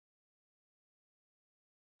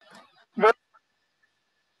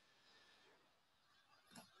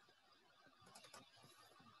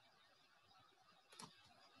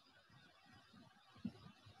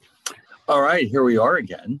All right, here we are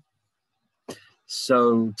again.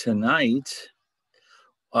 So tonight,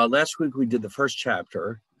 last week we did the first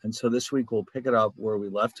chapter, and so this week we'll pick it up where we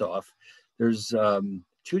left off. There's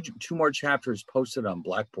two more chapters posted on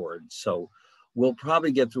Blackboard, so we'll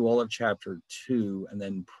probably get through all of chapter 2 and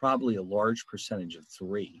then probably a large percentage of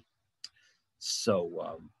 3.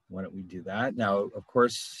 So why don't we do that? Now, of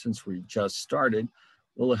course, since we just started,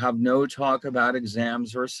 we'll have no talk about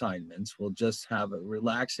exams or assignments. We'll just have a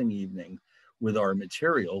relaxing evening with our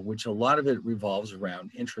material, which a lot of it revolves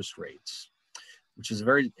around interest rates, which is a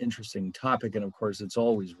very interesting topic. And of course, it's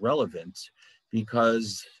always relevant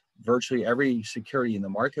because virtually every security in the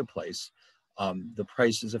marketplace, the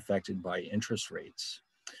price is affected by interest rates.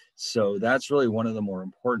 So that's really one of the more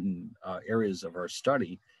important areas of our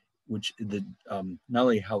study, which not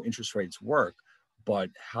only how interest rates work,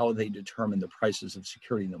 but how they determine the prices of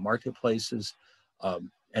security in the marketplaces,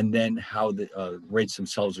 and then how the rates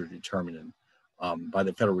themselves are determined by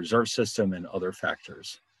the Federal Reserve System and other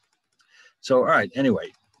factors. So, all right,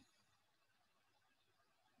 anyway,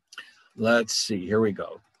 let's see, here we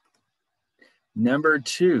go. Number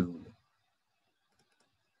 2.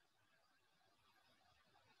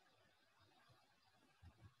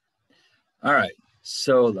 All right,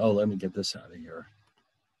 so, let me get this out of here.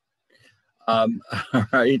 All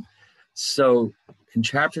right, so in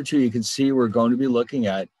chapter 2, you can see we're going to be looking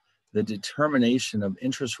at the determination of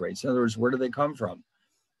interest rates. In other words, where do they come from?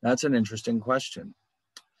 That's an interesting question.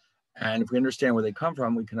 And if we understand where they come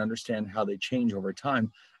from, we can understand how they change over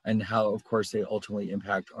time and how, of course, they ultimately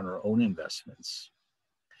impact on our own investments.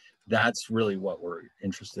 That's really what we're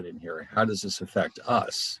interested in here. How does this affect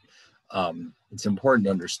us? It's important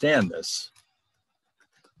to understand this.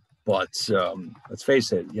 But let's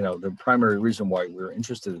face it, the primary reason why we're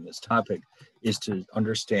interested in this topic is to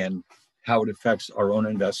understand how it affects our own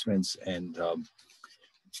investments and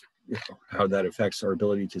how that affects our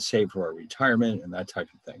ability to save for our retirement and that type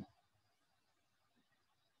of thing.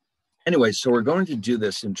 Anyway, so we're going to do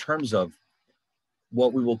this in terms of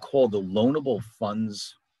what we will call the loanable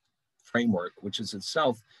funds framework, which is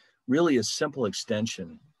itself really a simple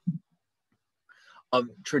extension of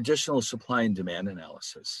traditional supply and demand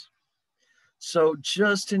analysis. So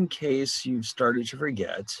just in case you've started to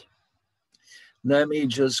forget, let me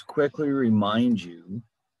just quickly remind you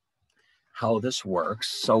how this works.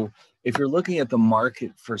 So if you're looking at the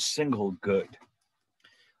market for single good,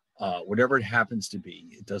 whatever it happens to be,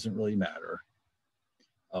 it doesn't really matter.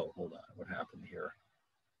 Oh, hold on, what happened here?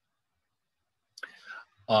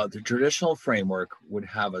 The traditional framework would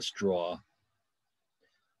have us draw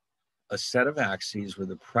a set of axes where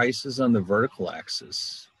the price is on the vertical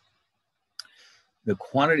axis, the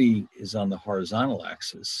quantity is on the horizontal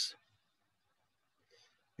axis.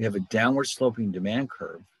 We have a downward sloping demand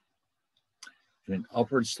curve and an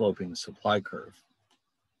upward sloping supply curve.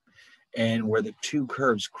 And where the two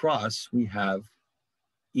curves cross, we have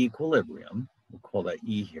equilibrium. We'll call that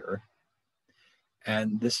E here.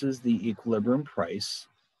 And this is the equilibrium price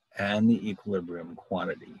and the equilibrium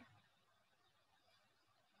quantity.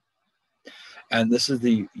 And this is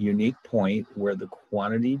the unique point where the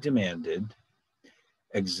quantity demanded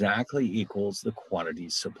exactly equals the quantity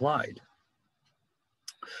supplied.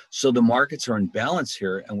 So the markets are in balance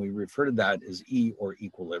here, and we refer to that as E, or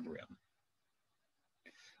equilibrium.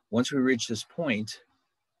 Once we reach this point,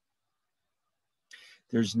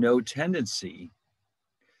 there's no tendency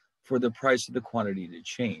for the price of the quantity to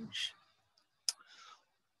change.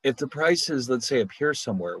 If the prices, let's say, appear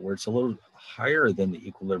somewhere where it's a little higher than the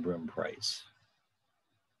equilibrium price,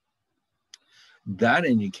 that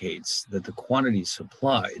indicates that the quantity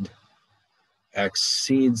supplied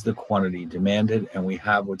exceeds the quantity demanded, and we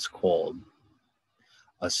have what's called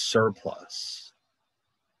a surplus.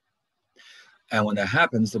 And when that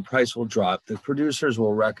happens, the price will drop. The producers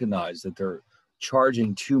will recognize that they're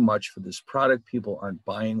charging too much for this product. People aren't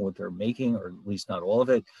buying what they're making, or at least not all of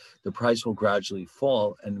it. The price will gradually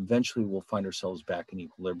fall, and eventually we'll find ourselves back in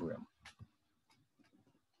equilibrium.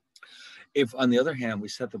 If, on the other hand, we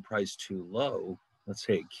set the price too low, let's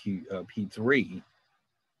say P3,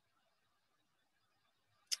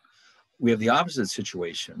 we have the opposite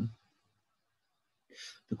situation.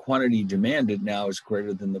 The quantity demanded now is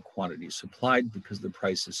greater than the quantity supplied because the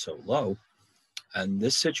price is so low. And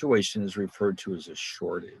this situation is referred to as a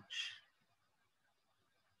shortage.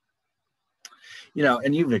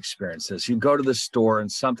 And you've experienced this. You go to the store and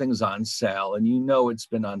something's on sale, and it's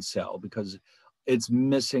been on sale because It's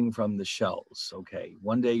missing from the shelves. Okay,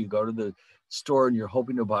 one day you go to the store and you're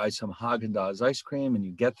hoping to buy some Haagen-Dazs ice cream, and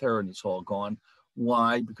you get there and it's all gone.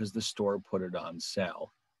 Why? Because the store put it on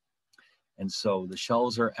sale. And so the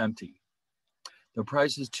shelves are empty. The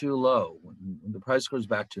price is too low. When the price goes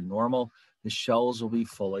back to normal, the shelves will be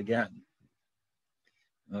full again.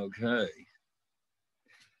 Okay.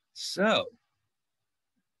 So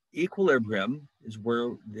equilibrium is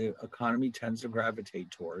where the economy tends to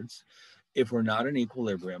gravitate towards. If we're not in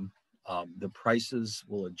equilibrium, the prices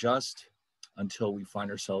will adjust until we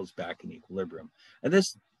find ourselves back in equilibrium. And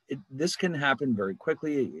this can happen very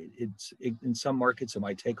quickly. In some markets, it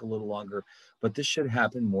might take a little longer, but this should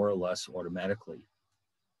happen more or less automatically.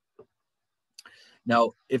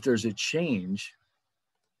 Now, if there's a change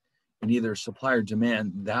in either supply or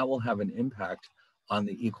demand, that will have an impact on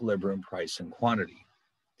the equilibrium price and quantity.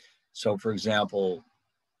 So for example,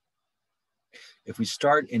 if we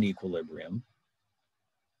start in equilibrium,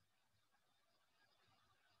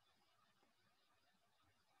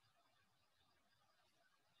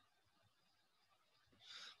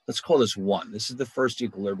 let's call this 1. This is the first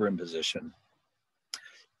equilibrium position.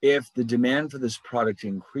 If the demand for this product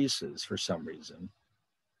increases for some reason,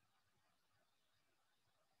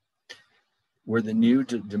 where the new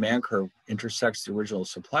demand curve intersects the original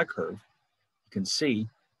supply curve, you can see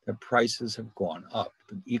that prices have gone up.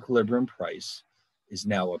 The equilibrium price is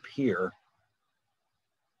now up here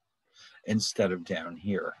instead of down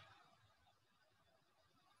here.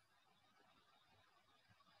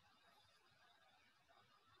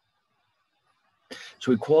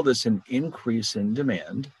 So we call this an increase in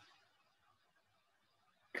demand.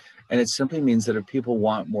 And it simply means that if people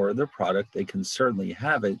want more of their product, they can certainly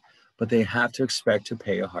have it, but they have to expect to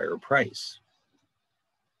pay a higher price.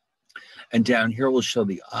 And down here, we'll show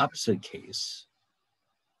the opposite case.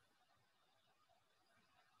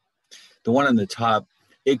 The one on the top,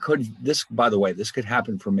 by the way, this could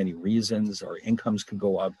happen for many reasons. Our incomes could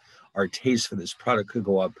go up. Our taste for this product could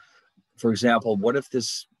go up. For example, what if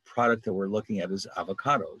this product that we're looking at is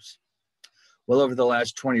avocados? Well, over the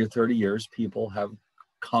last 20 or 30 years, people have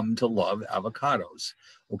come to love avocados.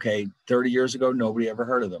 Okay, 30 years ago, nobody ever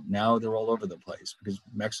heard of them. Now they're all over the place because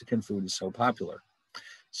Mexican food is so popular.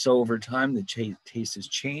 So over time, the taste has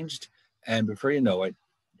changed. And before you know it,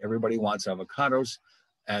 everybody wants avocados,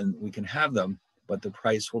 and we can have them, but the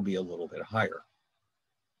price will be a little bit higher.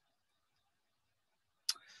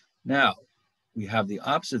 Now, we have the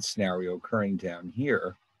opposite scenario occurring down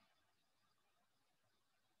here.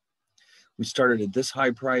 We started at this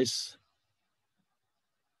high price,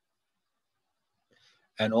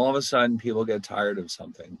 and all of a sudden, people get tired of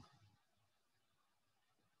something.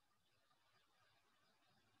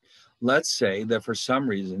 Let's say that for some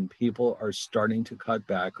reason, people are starting to cut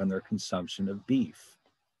back on their consumption of beef.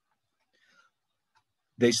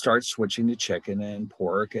 They start switching to chicken and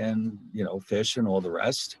pork and, fish and all the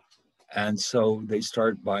rest. And so they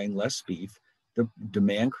start buying less beef. The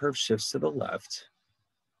demand curve shifts to the left.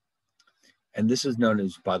 And this is known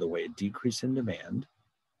as, by the way, a decrease in demand.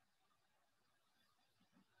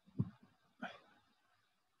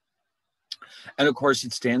 And of course,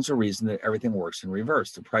 it stands to reason that everything works in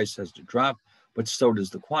reverse. The price has to drop, but so does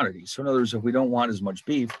the quantity. So in other words, if we don't want as much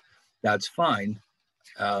beef, that's fine.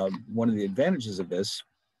 One of the advantages of this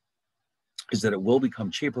is that it will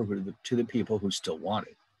become cheaper to the people who still want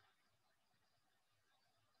it.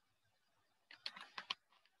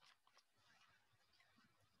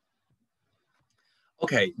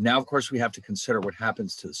 Okay, now of course we have to consider what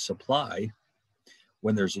happens to the supply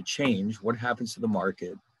when there's a change. What happens to the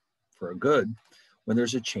market for a good when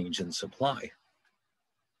there's a change in supply?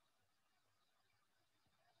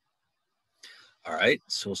 All right,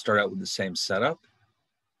 so we'll start out with the same setup.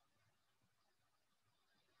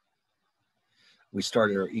 We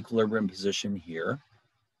start at our equilibrium position here.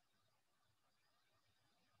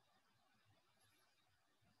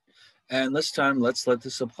 And this time, let's let the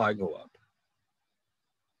supply go up.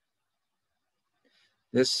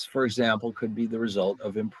 This, for example, could be the result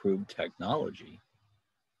of improved technology.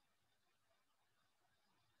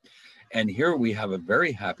 And here we have a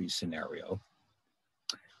very happy scenario.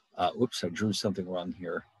 Oops, I drew something wrong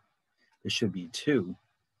here. This should be 2.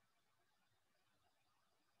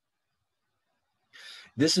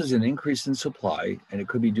 This is an increase in supply, and it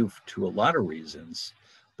could be due to a lot of reasons.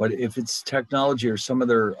 But if it's technology or some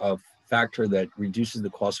other factor that reduces the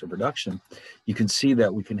cost of production, you can see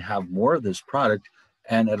that we can have more of this product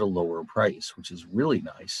and at a lower price, which is really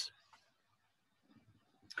nice.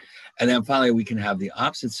 And then finally, we can have the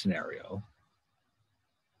opposite scenario.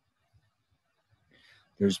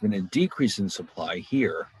 There's been a decrease in supply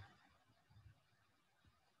here.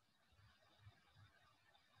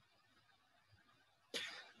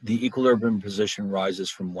 the equilibrium position rises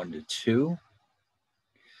from 1 to 2.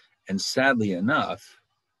 And sadly enough,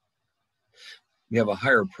 we have a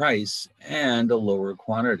higher price and a lower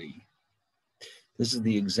quantity. This is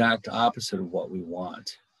the exact opposite of what we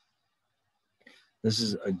want. This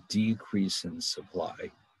is a decrease in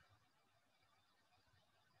supply.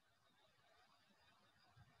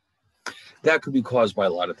 That could be caused by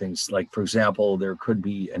a lot of things. Like, for example, there could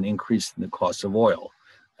be an increase in the cost of oil.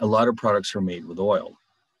 A lot of products are made with oil.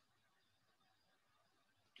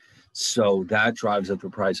 So that drives up the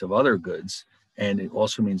price of other goods, and it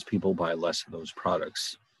also means people buy less of those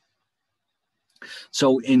products.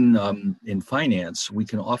 So in finance, we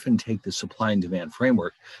can often take the supply and demand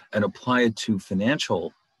framework and apply it to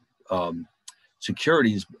financial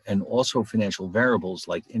securities and also financial variables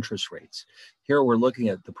like interest rates. Here we're looking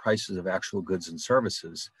at the prices of actual goods and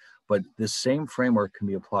services, but this same framework can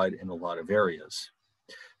be applied in a lot of areas.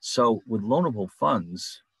 So with loanable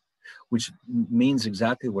funds, which means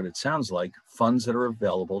exactly what it sounds like, funds that are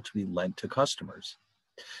available to be lent to customers.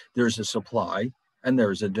 There's a supply and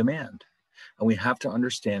there's a demand. And we have to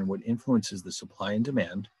understand what influences the supply and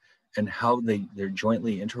demand and how they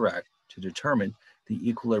jointly interact to determine the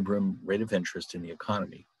equilibrium rate of interest in the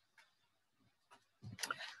economy.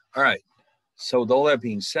 All right, so with all that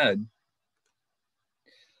being said,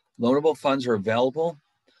 loanable funds are available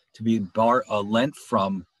to be lent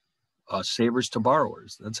from savers to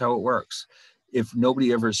borrowers. That's how it works. If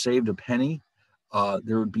nobody ever saved a penny,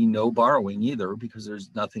 there would be no borrowing either because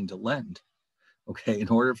there's nothing to lend. Okay, in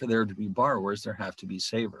order for there to be borrowers, there have to be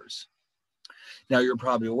savers. Now, you're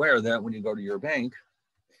probably aware that when you go to your bank,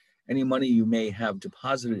 any money you may have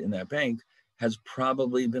deposited in that bank has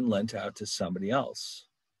probably been lent out to somebody else.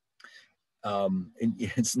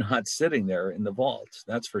 It's not sitting there in the vault,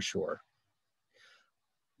 that's for sure.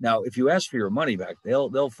 Now, if you ask for your money back,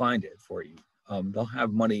 they'll find it for you. They'll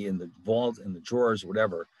have money in the vault, in the drawers,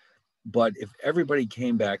 whatever. But if everybody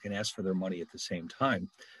came back and asked for their money at the same time,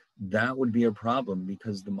 that would be a problem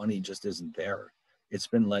because the money just isn't there. It's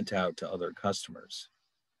been lent out to other customers.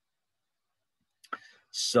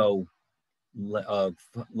 So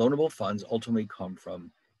loanable funds ultimately come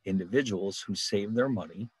from individuals who save their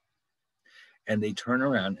money and they turn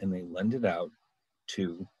around and they lend it out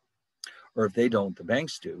to, or if they don't, the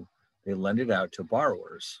banks do, they lend it out to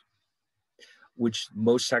borrowers, which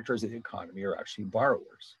most sectors of the economy are actually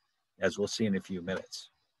borrowers, as we'll see in a few minutes.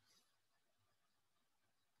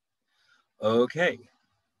 Okay.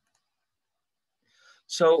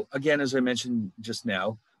 So again, as I mentioned just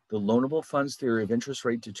now, the loanable funds theory of interest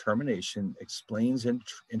rate determination explains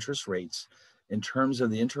interest rates in terms of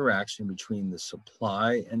the interaction between the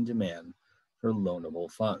supply and demand for loanable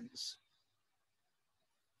funds.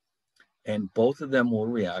 And both of them will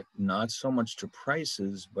react not so much to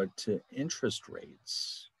prices, but to interest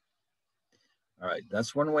rates. All right,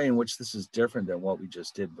 that's one way in which this is different than what we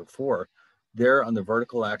just did before. There on the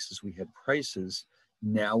vertical axis, we had prices.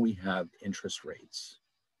 Now we have interest rates.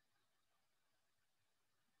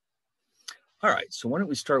 All right, so why don't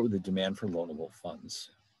we start with the demand for loanable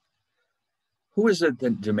funds? Who is it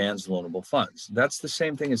that demands loanable funds? That's the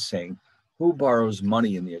same thing as saying, who borrows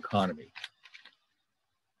money in the economy?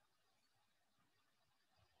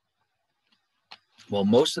 Well,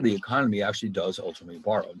 most of the economy actually does ultimately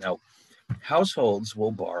borrow. Now, households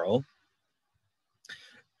will borrow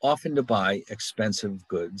often to buy expensive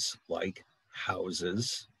goods like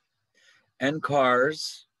houses and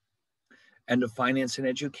cars and to finance an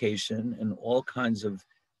education and all kinds of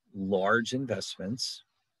large investments.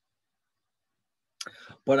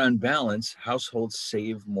 But on balance, households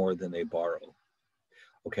save more than they borrow.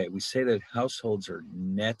 Okay, we say that households are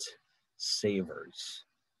net savers.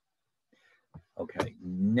 Okay,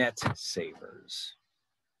 net savers.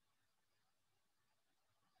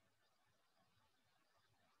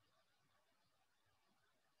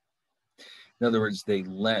 In other words, they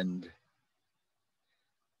lend,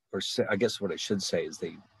 or say, I guess what I should say is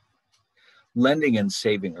lending and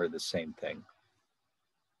saving are the same thing.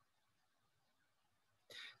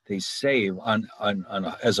 They save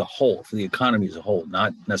as a whole, for the economy as a whole,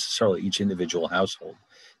 not necessarily each individual household.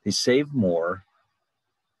 They save more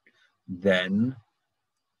than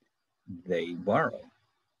they borrow.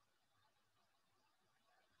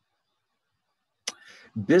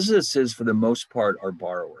 Businesses, for the most part, are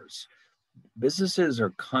borrowers. Businesses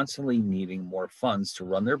are constantly needing more funds to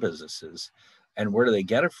run their businesses. And where do they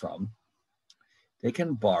get it from? They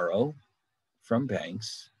can borrow from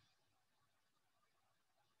banks.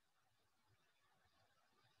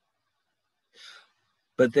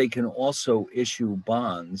 But they can also issue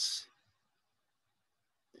bonds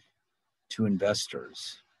to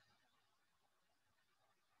investors.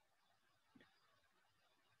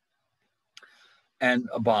 And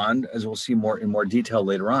a bond, as we'll see more in more detail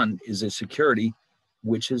later on, is a security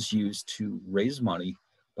which is used to raise money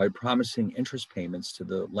by promising interest payments to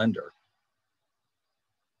the lender.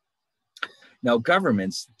 Now,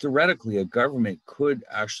 governments, theoretically, a government could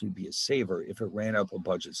actually be a saver if it ran up a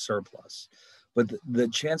budget surplus, but the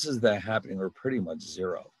chances of that happening are pretty much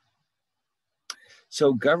zero.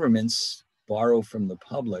 So governments borrow from the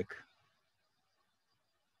public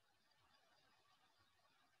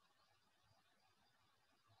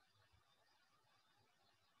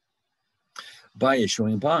by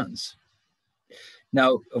issuing bonds.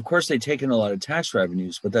 Now, of course, they take in a lot of tax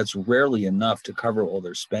revenues, but that's rarely enough to cover all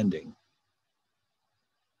their spending.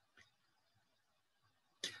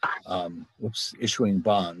 Issuing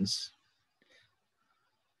bonds.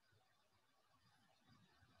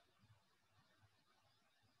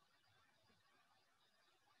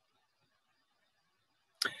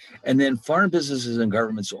 And then foreign businesses and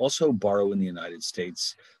governments also borrow in the United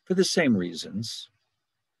States for the same reasons,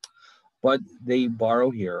 but they borrow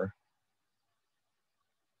here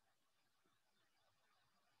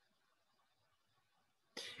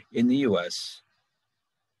in the US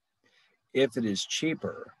if it is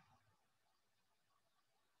cheaper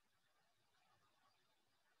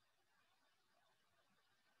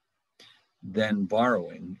than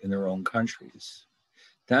borrowing in their own countries.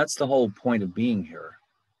 That's the whole point of being here.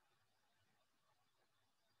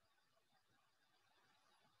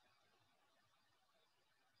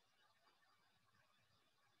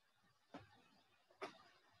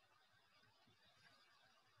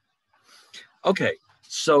 Okay,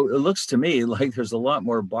 so it looks to me like there's a lot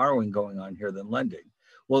more borrowing going on here than lending.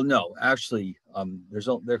 Well, no, actually,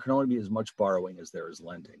 there can only be as much borrowing as there is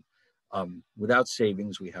lending. Without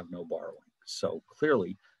savings, we have no borrowing. So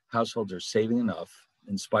clearly, households are saving enough,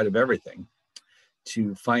 in spite of everything,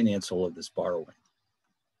 to finance all of this borrowing.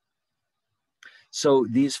 So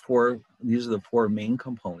these are the four main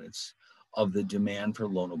components of the demand for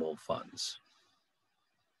loanable funds.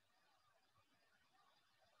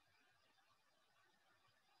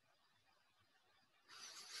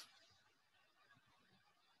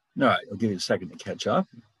 All right, I'll give you a second to catch up.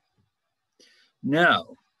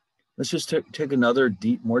 Now, let's just take another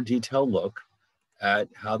more detailed look at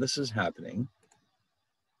how this is happening.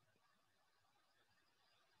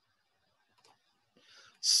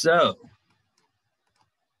 So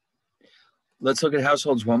let's look at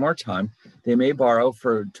households one more time. They may borrow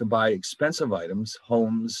to buy expensive items,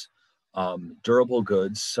 homes, durable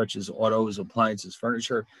goods such as autos, appliances,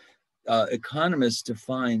 furniture. Economists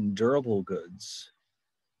define durable goods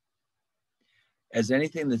as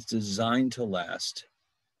anything that's designed to last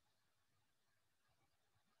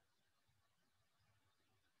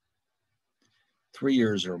 3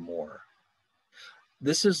 years or more.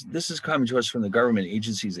 This is coming to us from the government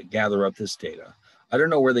agencies that gather up this data. I don't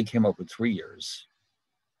know where they came up with 3 years,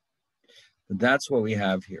 but that's what we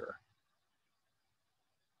have here.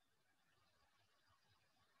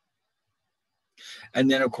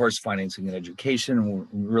 And then, of course, financing and education,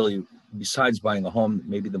 really, besides buying a home,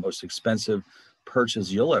 maybe the most expensive purchase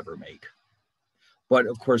you'll ever make. But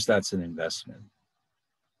of course, that's an investment.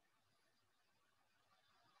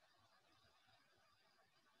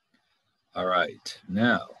 All right,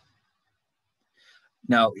 now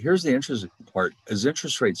here's the interesting part. As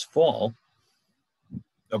interest rates fall,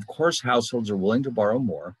 of course, households are willing to borrow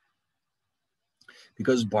more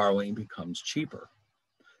because borrowing becomes cheaper.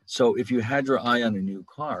 So if you had your eye on a new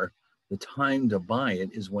car, the time to buy it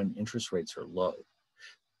is when interest rates are low,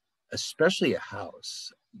 especially a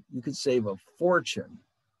house. You could save a fortune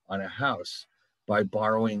on a house by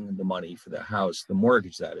borrowing the money for the house, the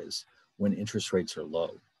mortgage that is, when interest rates are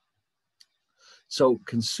low. So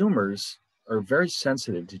consumers are very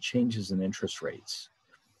sensitive to changes in interest rates.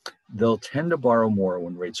 They'll tend to borrow more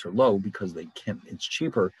when rates are low because it's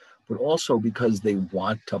cheaper, but also because they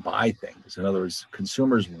want to buy things. In other words,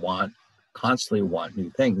 consumers constantly want new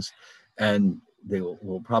things, and they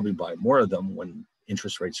will probably buy more of them when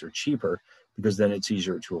interest rates are cheaper because then it's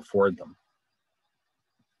easier to afford them.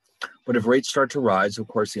 But if rates start to rise, of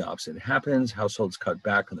course, the opposite happens. Households cut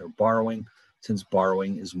back on their borrowing since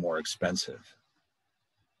borrowing is more expensive.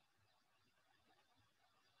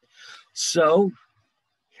 So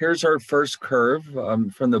here's our first curve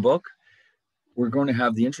from the book. We're going to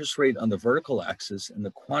have the interest rate on the vertical axis and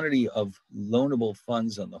the quantity of loanable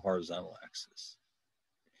funds on the horizontal axis.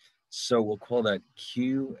 So we'll call that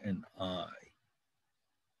Q and I.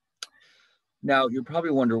 Now, you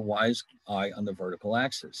probably wonder, why is I on the vertical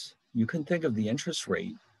axis? You can think of the interest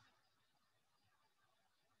rate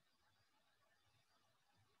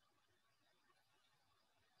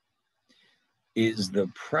is the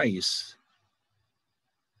price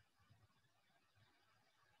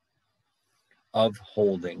of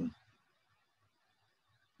holding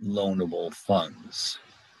loanable funds.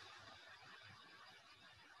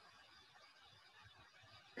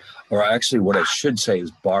 Or actually, what I should say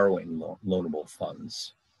is borrowing loanable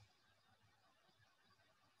funds.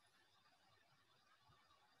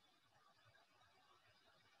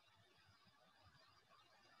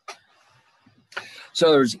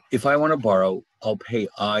 So if I want to borrow, I'll pay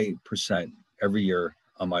I% every year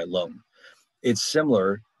on my loan. It's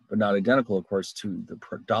similar, but not identical, of course, to the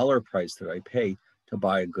dollar price that I pay to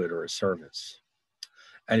buy a good or a service.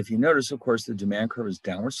 And if you notice, of course, the demand curve is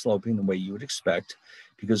downward sloping the way you would expect,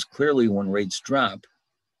 because clearly when rates drop,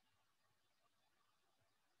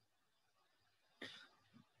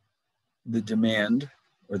 the demand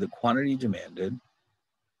or the quantity demanded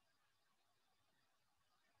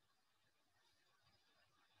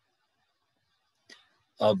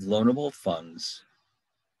of loanable funds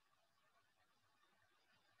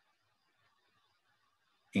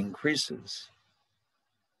increases.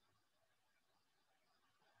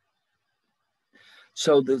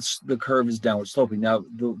 So the curve is downward sloping. Now,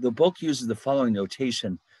 the book uses the following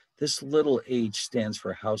notation. This little h stands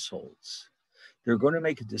for households. They're going to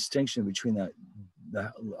make a distinction between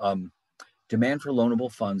the demand for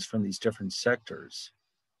loanable funds from these different sectors.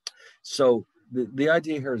 So the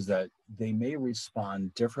idea here is that they may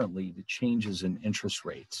respond differently to changes in interest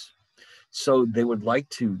rates. So they would like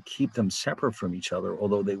to keep them separate from each other,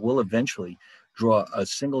 although they will eventually draw a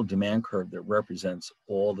single demand curve that represents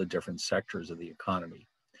all the different sectors of the economy.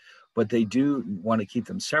 But they do want to keep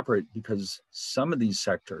them separate because some of these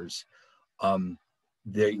sectors,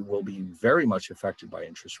 they will be very much affected by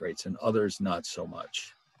interest rates and others not so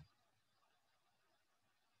much.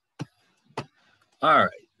 All right.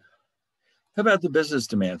 How about the business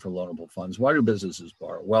demand for loanable funds? Why do businesses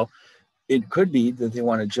borrow? Well, it could be that they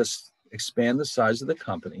want to just expand the size of the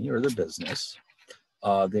company or the business.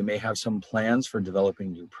 They may have some plans for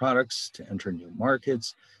developing new products to enter new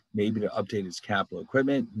markets, maybe to update its capital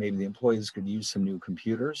equipment. Maybe the employees could use some new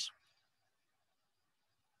computers.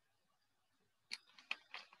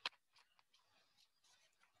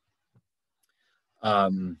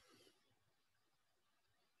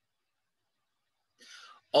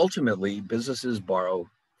 Ultimately, businesses borrow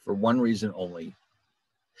for one reason only,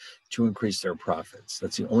 to increase their profits.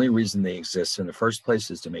 That's the only reason they exist in the first place,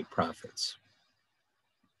 is to make profits.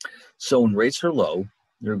 So when rates are low,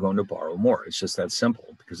 they're going to borrow more. It's just that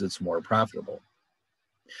simple because it's more profitable.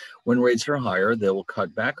 When rates are higher, they will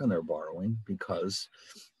cut back on their borrowing because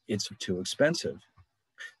it's too expensive.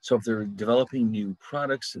 So if they're developing new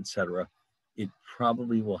products, etc., it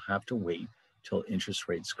probably will have to wait till interest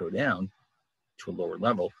rates go down to a lower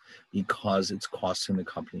level because it's costing the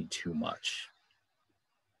company too much.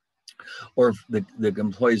 Or if the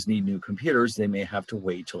employees need new computers, they may have to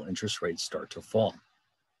wait till interest rates start to fall.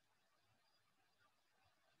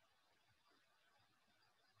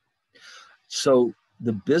 So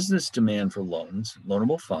the business demand for loans,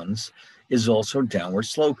 loanable funds, is also downward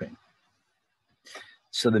sloping.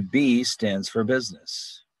 So the B stands for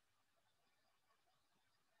business.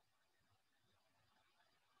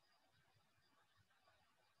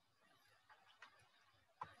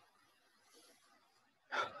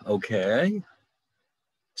 Okay.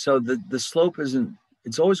 So the slope isn't,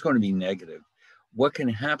 it's always going to be negative. What can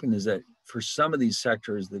happen is that for some of these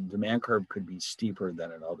sectors, the demand curve could be steeper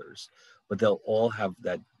than in others, but they'll all have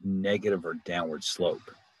that negative or downward slope.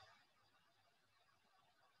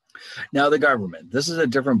 Now, the government, this is a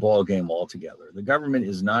different ballgame altogether. The government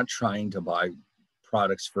is not trying to buy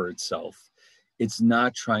products for itself. It's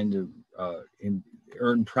not trying to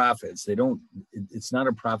earn profits. It's not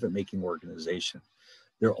a profit-making organization.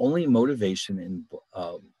 Their only motivation in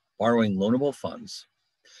borrowing loanable funds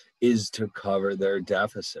is to cover their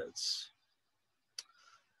deficits.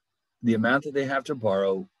 The amount that they have to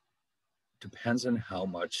borrow depends on how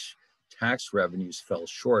much tax revenues fell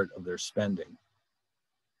short of their spending.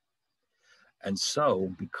 And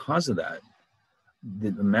so, because of that, the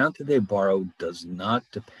amount that they borrow does not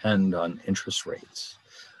depend on interest rates.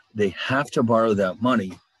 They have to borrow that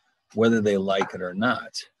money whether they like it or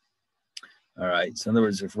not. All right. So in other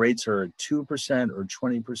words, if rates are 2% or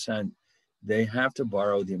 20%, they have to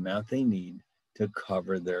borrow the amount they need to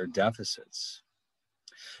cover their deficits.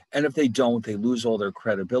 And if they don't, they lose all their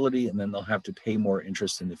credibility and then they'll have to pay more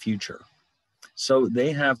interest in the future. So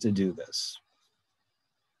they have to do this.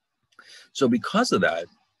 So because of that,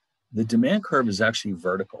 the demand curve is actually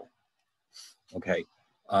vertical. Okay.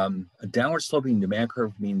 A downward sloping demand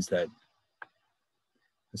curve means that,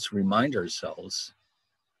 let's remind ourselves,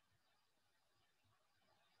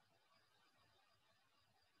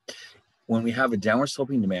 when we have a downward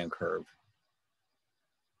sloping demand curve,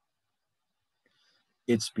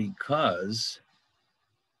 It's because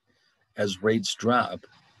as rates drop,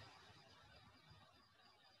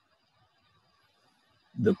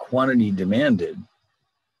 the quantity demanded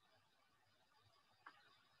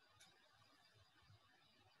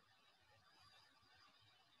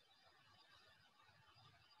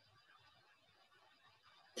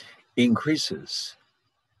increases.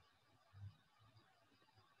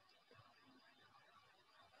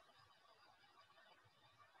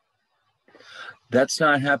 That's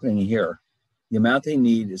not happening here. The amount they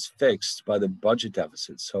need is fixed by the budget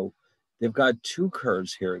deficit. So they've got two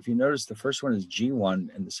curves here. If you notice, the first one is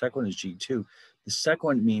G1 and the second one is G2. The second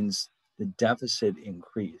one means the deficit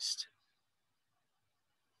increased.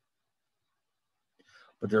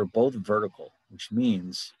 But they're both vertical, which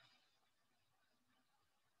means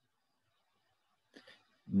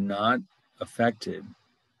not affected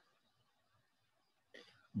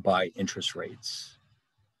by interest rates.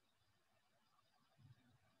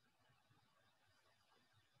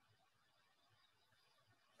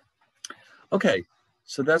 Okay,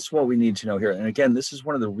 so that's what we need to know here. And again, this is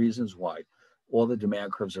one of the reasons why all the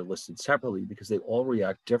demand curves are listed separately, because they all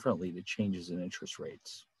react differently to changes in interest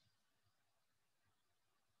rates.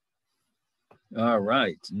 All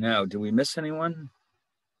right, now, did we miss anyone?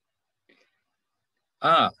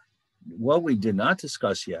 What we did not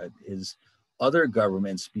discuss yet is other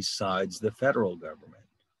governments besides the federal government.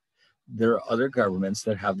 There are other governments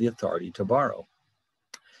that have the authority to borrow.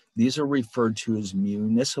 These are referred to as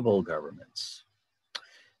municipal governments.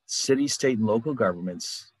 City, state, and local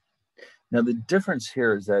governments. Now, the difference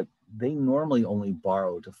here is that they normally only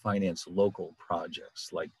borrow to finance local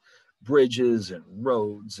projects like bridges and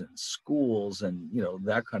roads and schools and,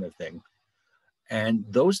 that kind of thing. And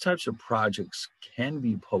those types of projects can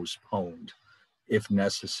be postponed if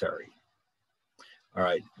necessary. All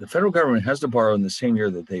right, the federal government has to borrow in the same year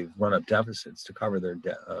that they've run up deficits to cover their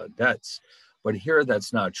debts. But here,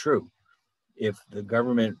 that's not true. If the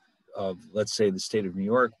government of, let's say, the state of New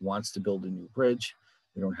York wants to build a new bridge,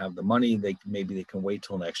 they don't have the money, maybe they can wait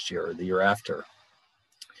till next year or the year after.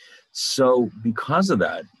 So because of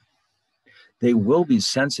that, they will be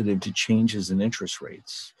sensitive to changes in interest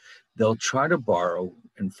rates. They'll try to borrow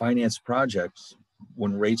and finance projects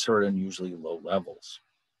when rates are at unusually low levels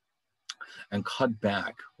and cut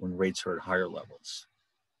back when rates are at higher levels.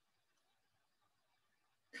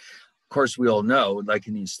 Of course, we all know, like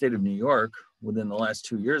in the state of New York, within the last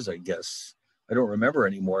 2 years, I guess, I don't remember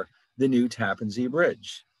anymore, the new Tappan Zee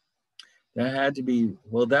Bridge. That had to be,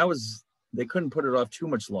 they couldn't put it off too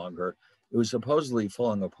much longer. It was supposedly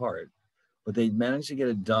falling apart, but they managed to get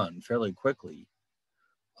it done fairly quickly.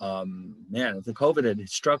 If the COVID had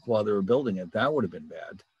struck while they were building it, that would have been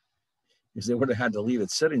bad, because they would have had to leave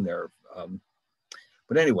it sitting there.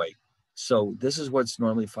 But anyway, so this is what's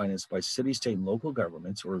normally financed by city, state, and local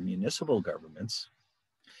governments or municipal governments.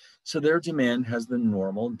 So their demand has the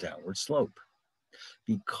normal downward slope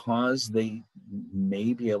because they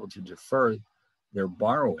may be able to defer their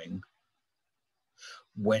borrowing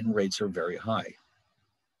when rates are very high.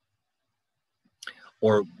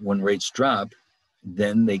 Or when rates drop,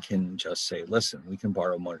 then they can just say, listen, we can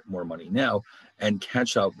borrow more money now and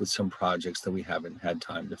catch up with some projects that we haven't had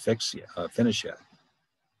time to finish yet.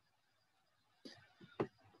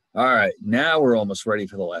 All right, now we're almost ready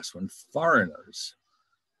for the last one. Foreigners.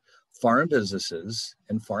 Foreign businesses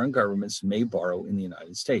and foreign governments may borrow in the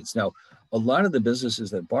United States. Now, a lot of the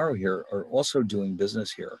businesses that borrow here are also doing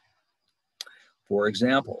business here. For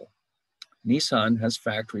example, Nissan has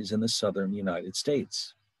factories in the southern United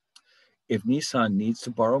States. If Nissan needs to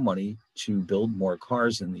borrow money to build more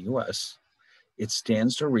cars in the US, it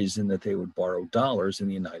stands to reason that they would borrow dollars in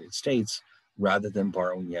the United States rather than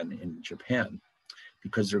borrowing yen in Japan,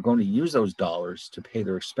 because they're going to use those dollars to pay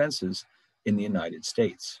their expenses in the United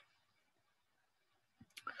States.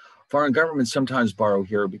 Foreign governments sometimes borrow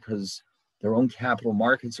here because their own capital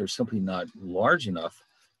markets are simply not large enough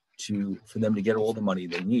for them to get all the money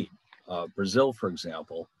they need. Brazil, for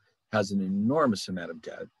example, has an enormous amount of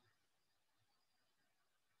debt.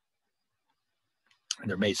 And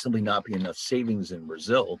there may simply not be enough savings in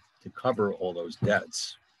Brazil to cover all those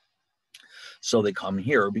debts. So they come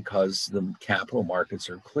here because the capital markets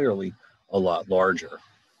are clearly a lot larger.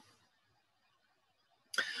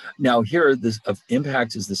 Now here, the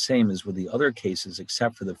impact is the same as with the other cases,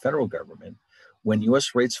 except for the federal government. When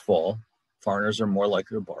US rates fall, foreigners are more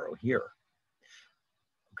likely to borrow here.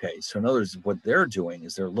 Okay, so in other words, what they're doing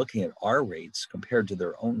is they're looking at our rates compared to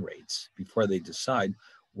their own rates before they decide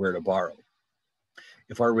where to borrow.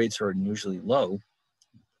 If our rates are unusually low,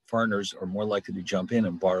 foreigners are more likely to jump in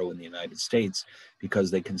and borrow in the United States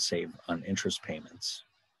because they can save on interest payments.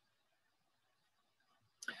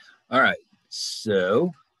 All right,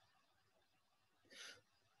 so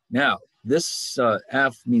now this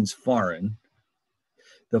F means foreign.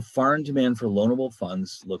 The foreign demand for loanable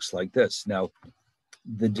funds looks like this. Now,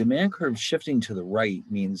 the demand curve shifting to the right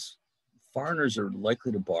means foreigners are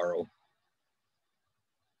likely to borrow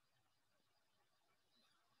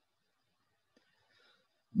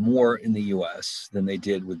more in the US than they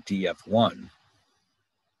did with DF1.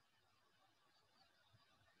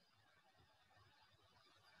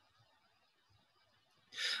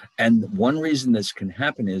 And one reason this can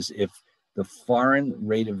happen is if the foreign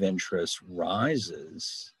rate of interest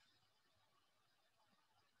rises,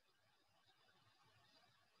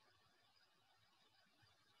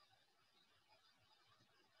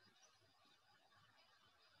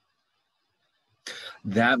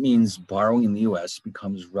 that means borrowing in the US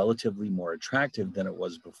becomes relatively more attractive than it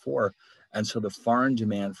was before. And so the foreign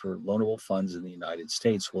demand for loanable funds in the United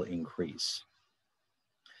States will increase.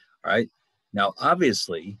 All right. Now,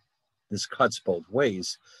 obviously, this cuts both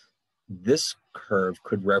ways. This curve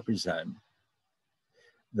could represent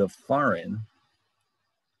the foreign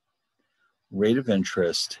rate of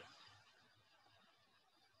interest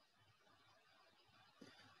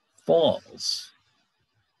falls.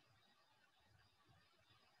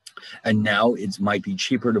 And now it might be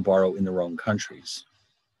cheaper to borrow in their own countries.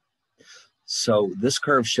 So this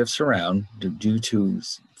curve shifts around due to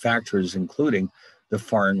factors including the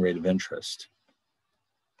foreign rate of interest.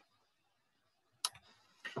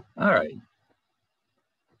 All right.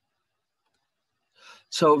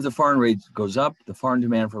 So if the foreign rate goes up, the foreign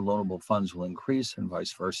demand for loanable funds will increase and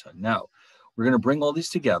vice versa. Now, we're going to bring all these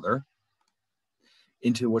together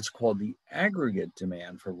into what's called the aggregate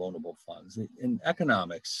demand for loanable funds. In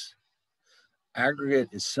economics, aggregate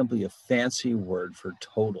is simply a fancy word for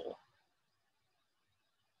total.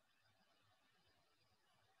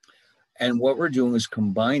 And what we're doing is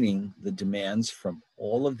combining the demands from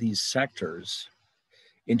all of these sectors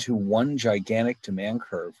into one gigantic demand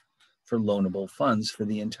curve for loanable funds for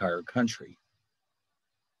the entire country.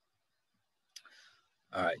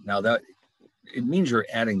 All right, now that it means you're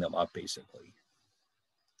adding them up basically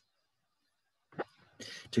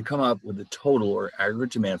to come up with the total or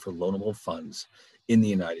aggregate demand for loanable funds in the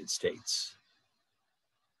United States.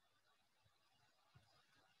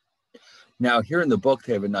 Now, here in the book,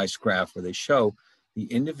 they have a nice graph where they show the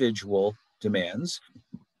individual demands,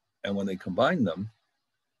 and when they combine them,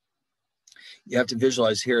 you have to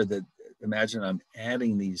visualize here that, imagine I'm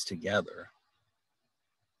adding these together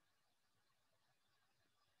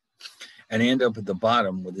and end up at the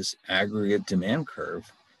bottom with this aggregate demand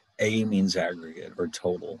curve. A means aggregate or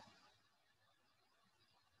total.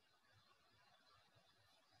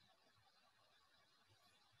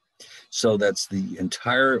 So that's the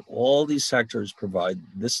entire, all these sectors provide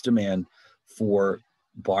this demand for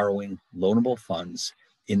borrowing loanable funds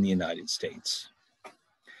in the United States.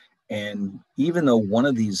 And even though one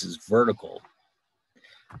of these is vertical,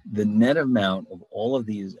 the net amount of all of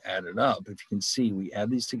these added up, if you can see, we add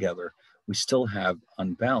these together, we still have,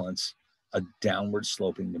 on balance, a downward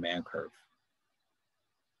sloping demand curve.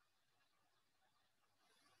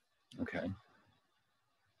 Okay.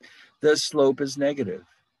 The slope is negative.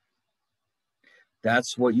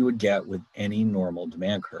 That's what you would get with any normal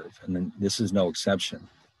demand curve. And then this is no exception.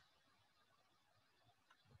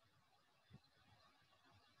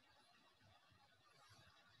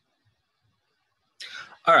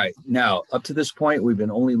 All right, now up to this point, we've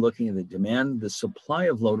been only looking at the demand. The supply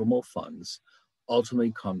of loanable funds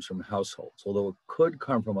ultimately comes from households, although it could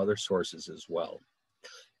come from other sources as well.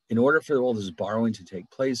 In order for all this borrowing to take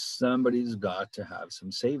place, somebody's got to have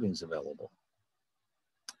some savings available.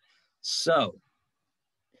 So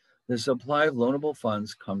the supply of loanable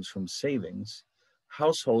funds comes from savings.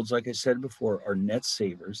 Households, like I said before, are net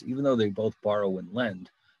savers, even though they both borrow and lend.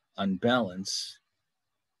 On balance,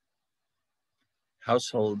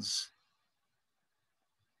 households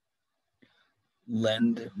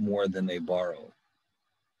lend more than they borrow.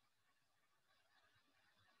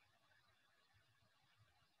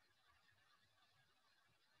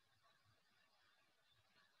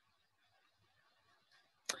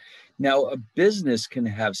 Now, a business can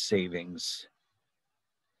have savings,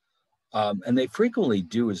 and they frequently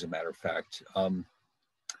do, as a matter of fact.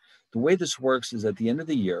 The way this works is at the end of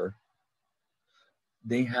the year,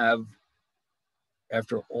 they have,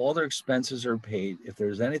 after all their expenses are paid, if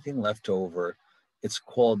there's anything left over, it's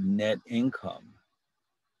called net income.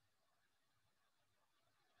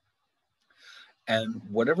 And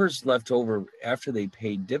whatever's left over after they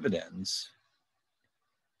pay dividends,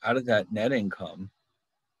 out of that net income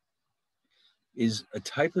is a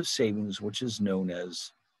type of savings which is known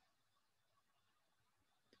as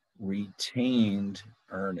retained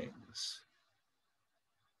earnings.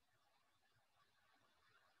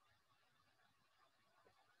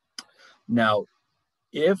 Now,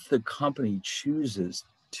 if the company chooses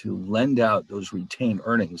to lend out those retained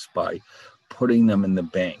earnings by putting them in the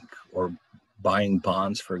bank or buying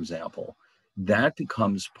bonds, for example, that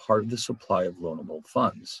becomes part of the supply of loanable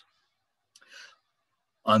funds.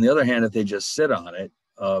 On the other hand, if they just sit on it,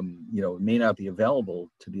 it may not be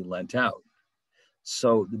available to be lent out.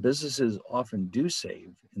 So the businesses often do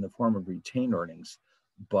save in the form of retained earnings,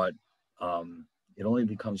 but it only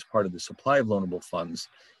becomes part of the supply of loanable funds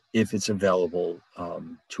if it's available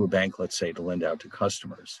to a bank, let's say, to lend out to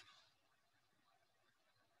customers.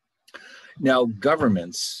 Now,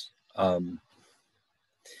 governments,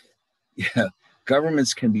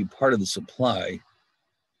 governments can be part of the supply.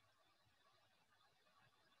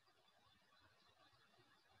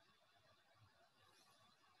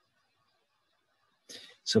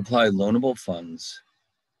 Supply loanable funds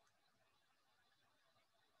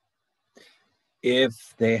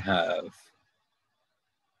if they have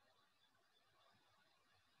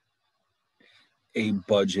a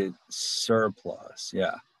budget surplus.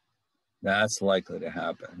 Yeah, that's likely to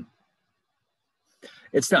happen.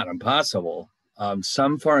 It's not impossible.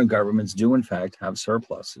 Some foreign governments do, in fact, have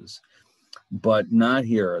surpluses, but not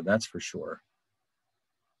here, that's for sure.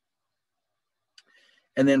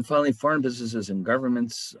 And then finally, foreign businesses and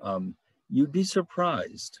governments, you'd be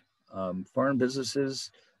surprised. Foreign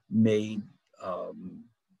businesses may,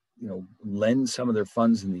 lend some of their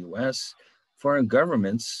funds in the U.S. Foreign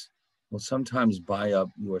governments will sometimes buy up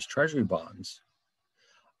U.S. Treasury bonds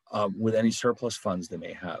with any surplus funds they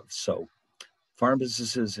may have. So foreign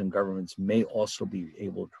businesses and governments may also be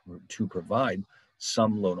able to provide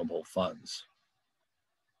some loanable funds.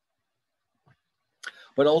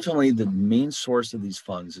 But ultimately, the main source of these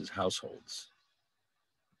funds is households.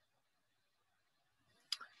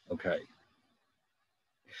 Okay.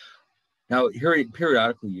 Now,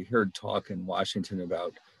 periodically, you hear talk in Washington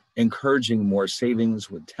about encouraging more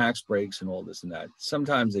savings with tax breaks and all this and that.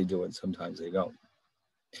 Sometimes they do it, sometimes they don't.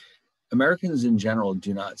 Americans in general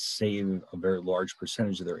do not save a very large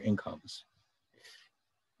percentage of their incomes,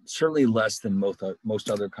 certainly less than most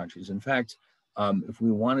other countries. In fact, if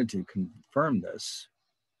we wanted to confirm this,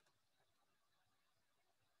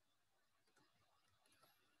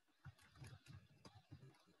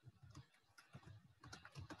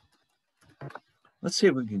 let's see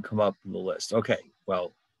if we can come up with a list. Okay,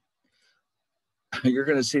 well, you're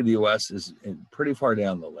going to see the U.S. is pretty far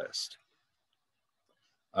down the list.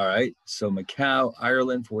 All right, so Macau,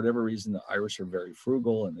 Ireland, for whatever reason, the Irish are very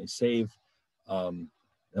frugal and they save. Then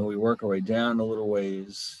we work our way down a little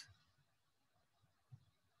ways.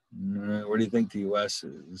 Where do you think the U.S.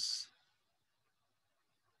 is?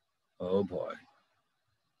 Oh boy.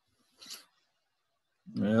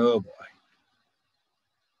 Oh boy.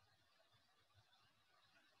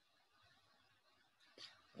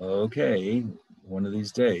 Okay, one of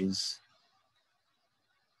these days.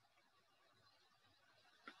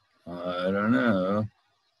 I don't know.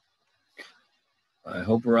 I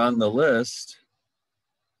hope we're on the list.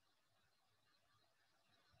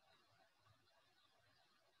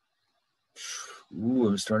 Ooh,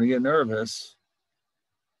 I'm starting to get nervous.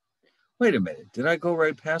 Wait a minute. Did I go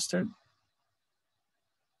right past it?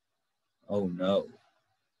 Oh, no.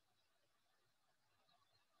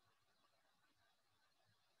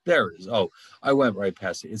 There it is. Oh, I went right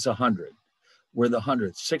past it. It's 100. We're the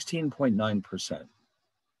 100th, 16.9%.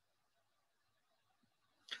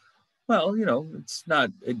 Well, it's not,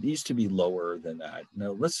 it used to be lower than that.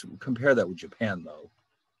 Now, let's compare that with Japan, though.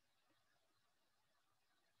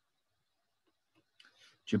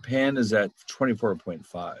 Japan is at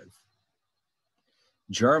 24.5.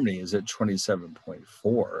 Germany is at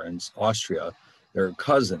 27.4, and Austria, their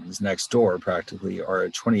cousins next door practically, are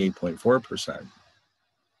at 28.4%.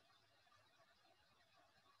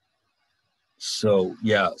 So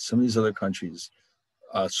yeah, some of these other countries,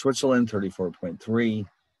 Switzerland, 34.3.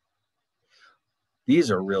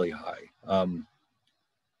 These are really high.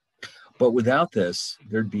 But without this,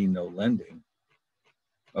 there'd be no lending,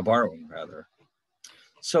 borrowing rather.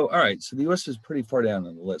 So, all right, so the U.S. is pretty far down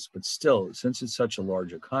on the list, but still, since it's such a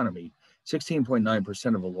large economy,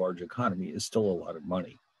 16.9% of a large economy is still a lot of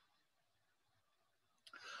money.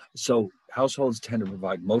 So households tend to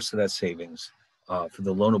provide most of that savings for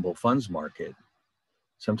the loanable funds market.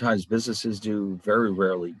 Sometimes businesses do, very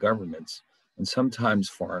rarely governments, and sometimes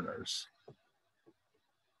foreigners.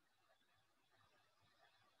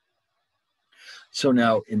 So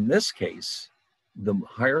now, in this case, the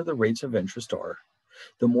higher the rates of interest are,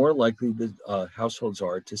 the more likely the households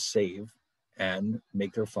are to save and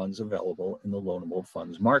make their funds available in the loanable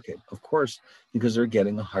funds market. Of course, because they're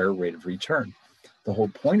getting a higher rate of return. The whole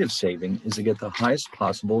point of saving is to get the highest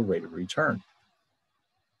possible rate of return.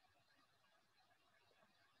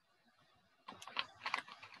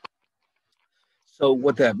 So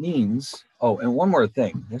what that means, oh, and one more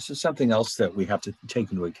thing, this is something else that we have to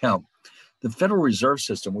take into account. The Federal Reserve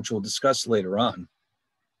System, which we'll discuss later on,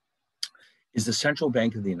 is the central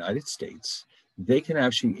bank of the United States. They can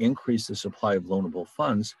actually increase the supply of loanable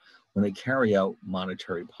funds when they carry out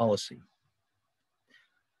monetary policy.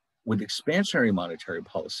 With expansionary monetary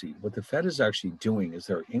policy, what the Fed is actually doing is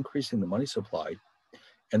they're increasing the money supply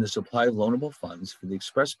and the supply of loanable funds for the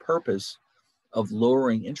express purpose of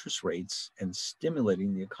lowering interest rates and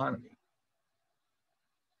stimulating the economy.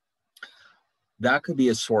 That could be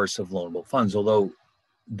a source of loanable funds, although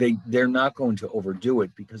they're not going to overdo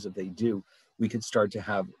it, because if they do, we could start to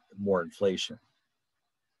have more inflation.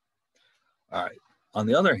 All right. On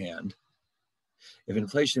the other hand, if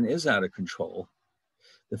inflation is out of control,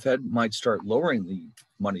 the Fed might start lowering the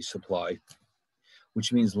money supply,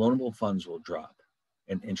 which means loanable funds will drop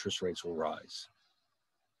and interest rates will rise.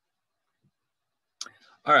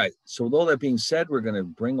 All right, so with all that being said, we're going to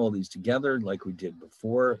bring all these together like we did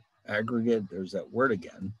before. Aggregate, there's that word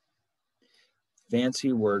again.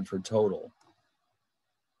 Fancy word for total.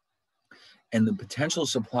 And the potential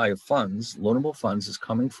supply of funds, loanable funds, is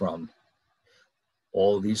coming from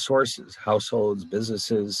all of these sources: households,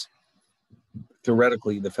 businesses,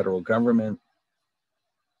 theoretically the federal government,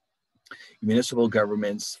 municipal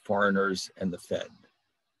governments, foreigners, and the Fed.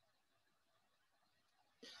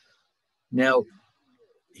 Now,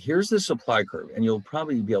 here's the supply curve, and you'll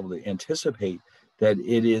probably be able to anticipate that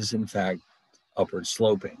it is, in fact, upward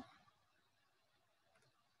sloping.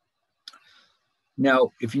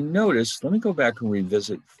 Now, if you notice, let me go back and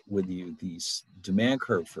revisit with you the demand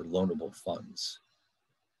curve for loanable funds.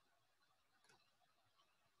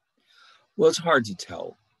 Well, it's hard to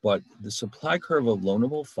tell, but the supply curve of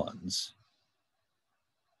loanable funds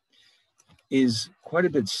is quite a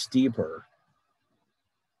bit steeper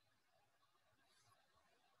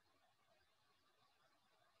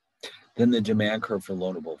than the demand curve for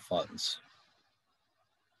loanable funds.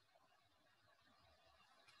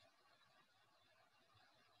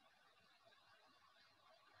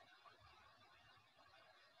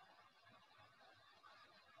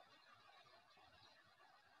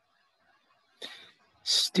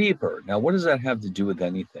 Steeper. Now, what does that have to do with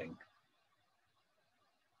anything?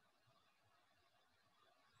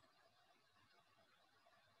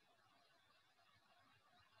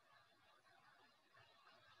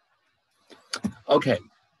 Okay,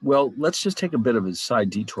 well, let's just take a bit of a side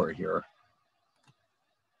detour here.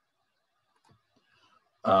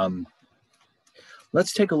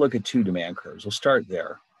 Let's take a look at two demand curves. We'll start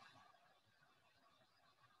there.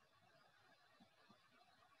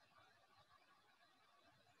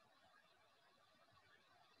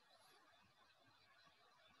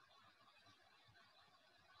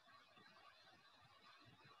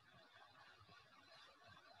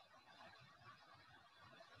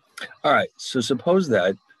 All right, so suppose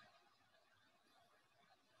that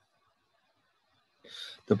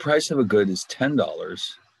the price of a good is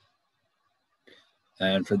 $10,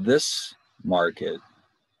 and for this market,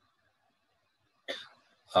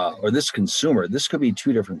 or this consumer, this could be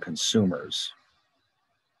two different consumers.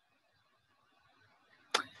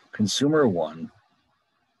 Consumer 1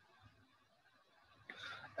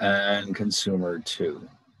 and consumer 2.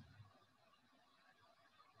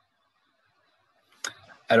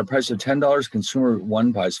 At a price of $10, consumer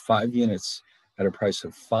 1 buys 5 units. At a price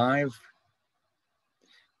of 5,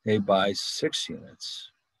 they buy 6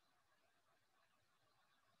 units.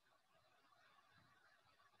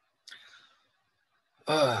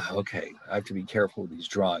 Okay, I have to be careful with these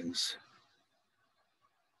drawings.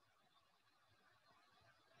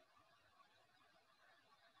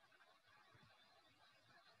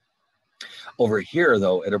 Over here,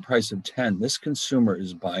 though, at a price of 10, this consumer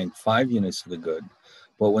is buying 5 units of the good.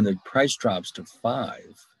 But when the price drops to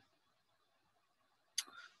 5,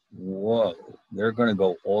 whoa, they're going to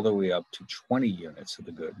go all the way up to 20 units of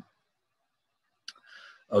the good.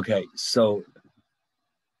 Okay, so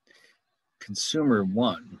consumer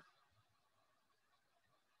 1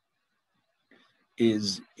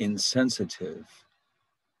 is insensitive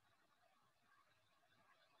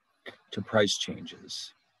to price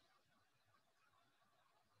changes.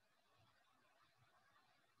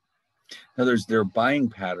 In other words, their buying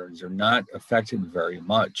patterns are not affected very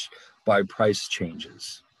much by price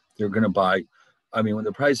changes. They're going to buy, I mean, when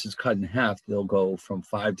the price is cut in half, they'll go from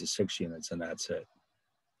 5 to 6 units, and that's it.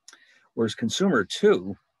 Whereas consumer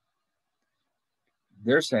 2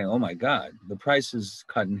 they're saying, oh my God, the price is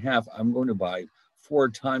cut in half. I'm going to buy 4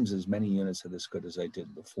 times as many units of this good as I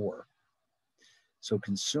did before. So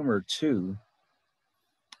consumer 2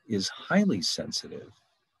 is highly sensitive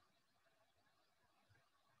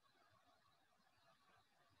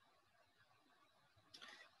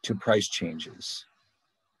to price changes.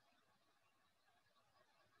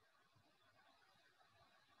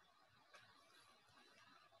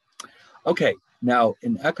 Okay, now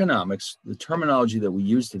in economics, the terminology that we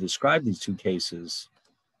use to describe these two cases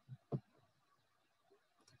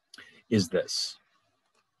is this.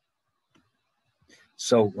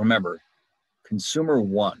 So remember, consumer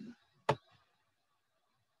 1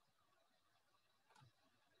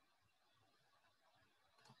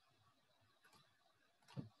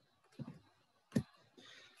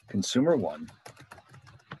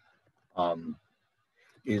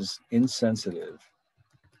 is insensitive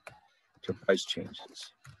to price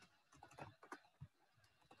changes.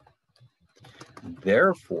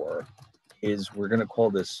 Therefore, we're going to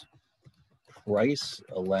call this price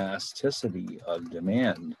elasticity of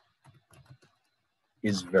demand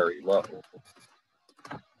is very low.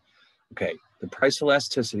 Okay, the price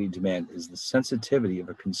elasticity of demand is the sensitivity of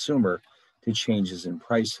a consumer to changes in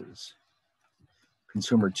prices.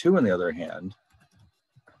 Consumer 2, on the other hand,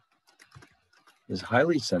 is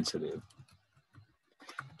highly sensitive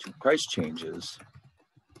to price changes.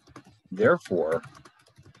 Therefore,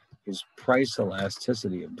 his price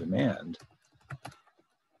elasticity of demand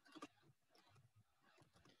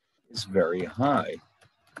is very high.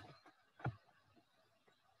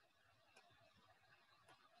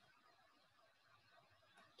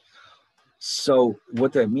 So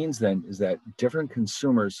what that means then is that different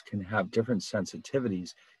consumers can have different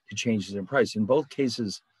sensitivities to changes in price. In both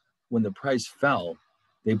cases, when the price fell,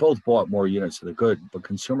 they both bought more units of the good, but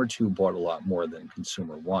consumer 2 bought a lot more than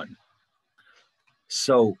consumer 1.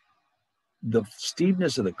 So the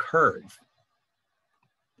steepness of the curve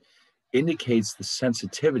indicates the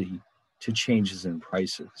sensitivity to changes in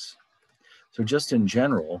prices. So just in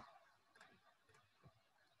general,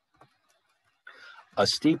 a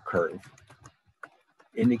steep curve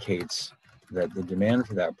indicates that the demand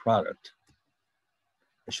for that product,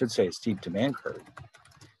 I should say a steep demand curve,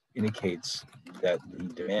 indicates that the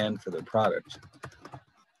demand for the product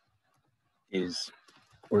is,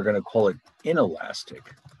 we're going to call it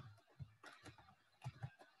inelastic.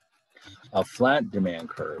 A flat demand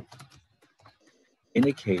curve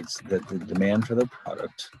indicates that the demand for the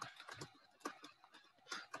product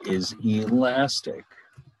is elastic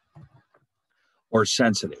or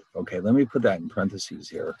sensitive. Okay, let me put that in parentheses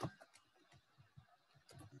here.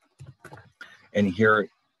 And here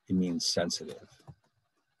it means sensitive.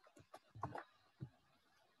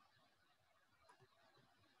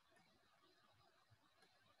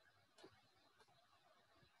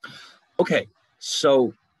 Okay,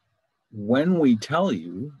 so when we tell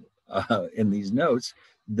you in these notes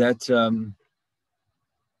that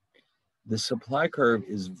the supply curve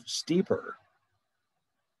is steeper,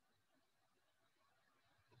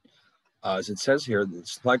 as it says here, the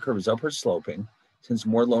supply curve is upward sloping. Since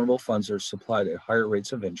more loanable funds are supplied at higher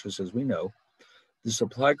rates of interest, as we know, the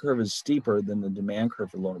supply curve is steeper than the demand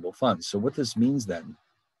curve for loanable funds. So what this means then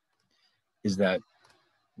is that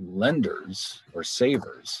lenders or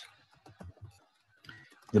savers,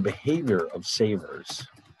 the behavior of savers,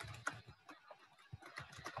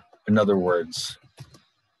 in other words,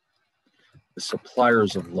 the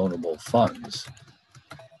suppliers of loanable funds,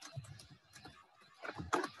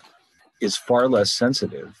 is far less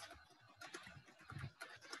sensitive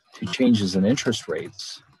to changes in interest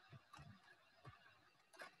rates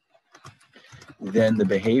than the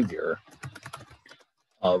behavior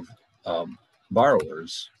of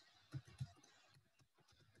borrowers,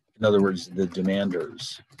 in other words, the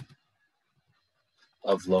demanders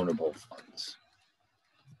of loanable funds.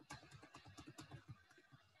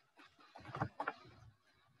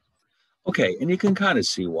 Okay, and you can kind of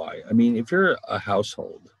see why. I mean, if you're a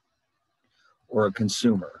household or a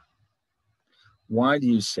consumer, why do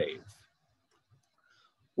you save?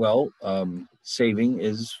 Well, saving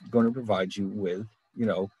is going to provide you with,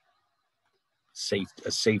 a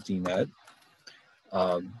safety net.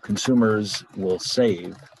 Consumers will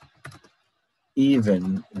save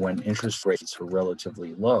even when interest rates are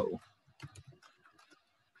relatively low.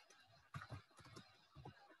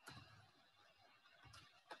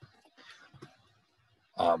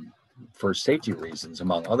 For safety reasons,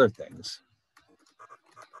 among other things,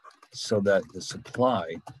 so that the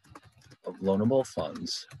supply of loanable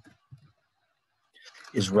funds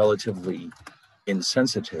is relatively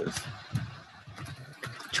insensitive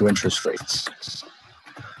to interest rates.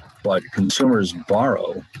 but consumers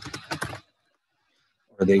borrow,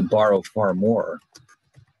 or they borrow far more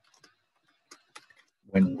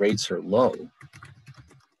when rates are low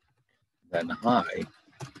than high,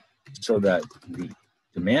 so that the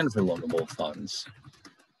demand for loanable funds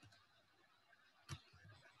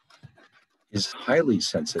is highly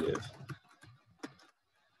sensitive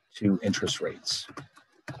to interest rates.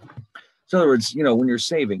 So in other words, when you're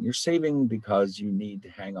saving because you need to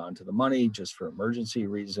hang on to the money just for emergency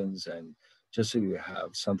reasons and just so you have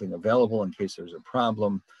something available in case there's a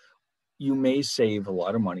problem. You may save a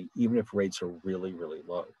lot of money even if rates are really, really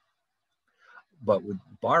low. But with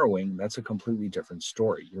borrowing, that's a completely different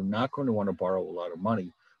story. You're not going to want to borrow a lot of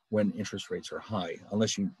money when interest rates are high,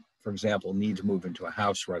 unless you, for example, need to move into a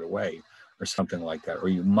house right away or something like that, or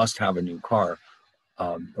you must have a new car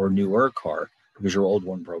or newer car because your old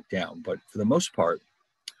one broke down. But for the most part,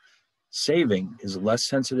 saving is less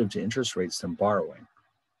sensitive to interest rates than borrowing.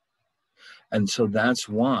 And so that's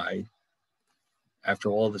why, after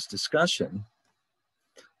all this discussion,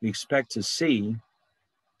 we expect to see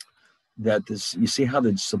that you see how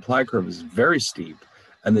the supply curve is very steep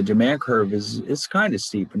and the demand curve is kind of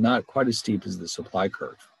steep, but not quite as steep as the supply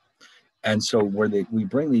curve. And so we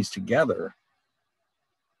bring these together,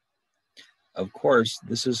 of course,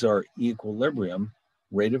 this is our equilibrium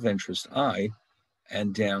rate of interest I,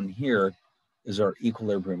 and down here is our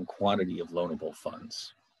equilibrium quantity of loanable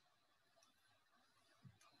funds.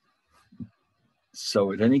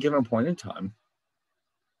 So at any given point in time,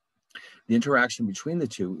 the interaction between the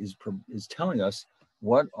two is telling us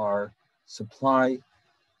what our supply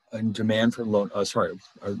and demand for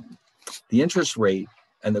the interest rate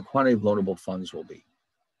and the quantity of loanable funds will be.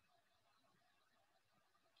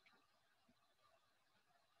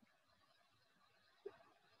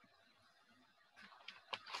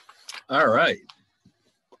 All right.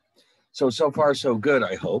 So far, so good,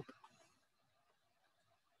 I hope.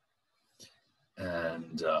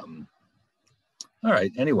 And all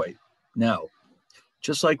right, anyway, now,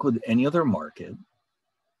 just like with any other market,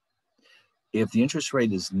 if the interest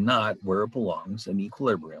rate is not where it belongs, in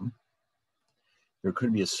equilibrium, there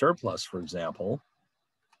could be a surplus, for example,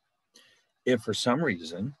 if for some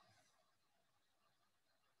reason,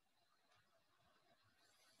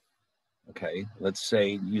 okay, let's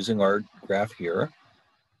say using our graph here,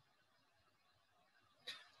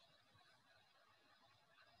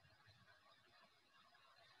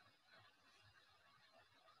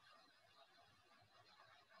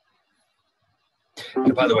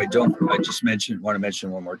 and by the way, want to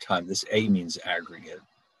mention one more time, this A means aggregate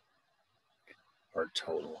or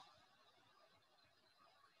total.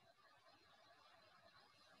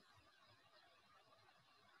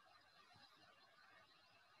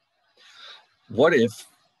 What if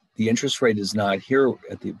the interest rate is not here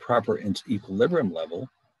at the proper equilibrium level?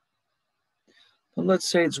 But let's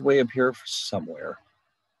say it's way up here somewhere.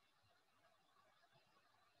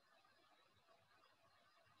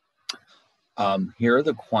 Here,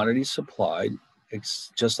 the quantity supplied,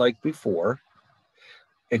 just like before,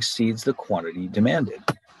 exceeds the quantity demanded.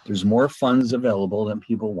 There's more funds available than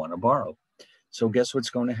people want to borrow. So guess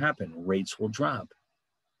what's going to happen? Rates will drop.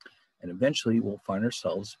 And eventually we'll find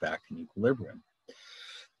ourselves back in equilibrium.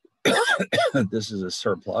 This is a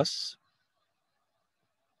surplus.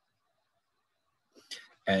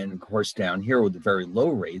 And of course, down here with the very low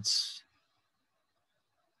rates,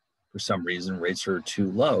 for some reason, rates are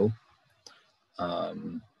too low.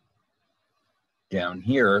 Down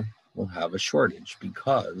here, we'll have a shortage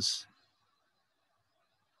because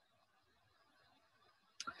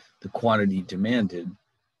the quantity demanded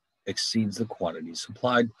exceeds the quantity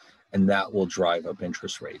supplied, and that will drive up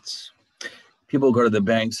interest rates. People go to the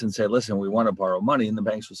banks and say, listen, we want to borrow money, and the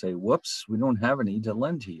banks will say, whoops, we don't have any to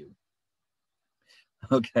lend to you.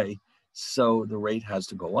 Okay, so the rate has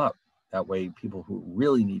to go up. That way, people who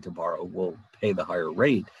really need to borrow will pay the higher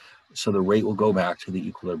rate, so the rate will go back to the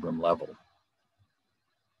equilibrium level.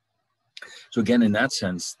 So again, in that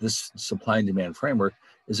sense, this supply and demand framework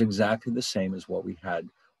is exactly the same as what we had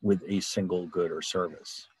with a single good or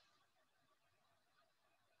service.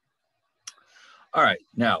 All right,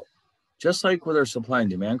 now, just like with our supply and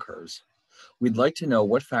demand curves, we'd like to know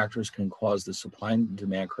what factors can cause the supply and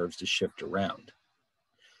demand curves to shift around.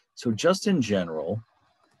 So just in general,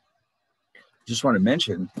 just want to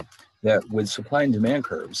mention that with supply and demand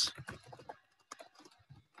curves,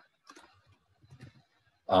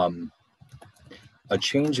 a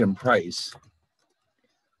change in price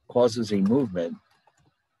causes a movement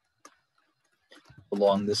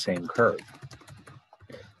along the same curve.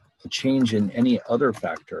 A change in any other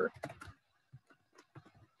factor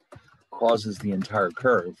causes the entire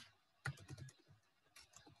curve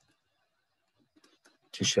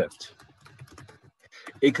to shift.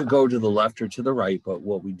 It could go to the left or to the right, but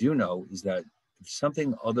what we do know is that if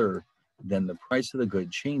something other than the price of the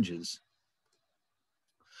good changes,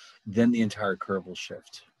 then the entire curve will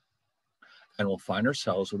shift. And we'll find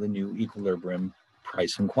ourselves with a new equilibrium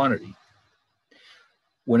price and quantity.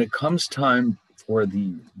 When it comes time for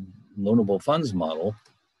the loanable funds model,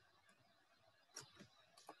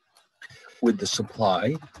 with the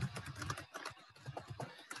supply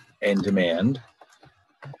and demand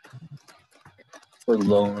for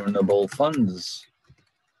loanable funds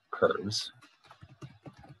curves,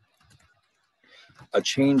 a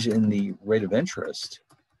change in the rate of interest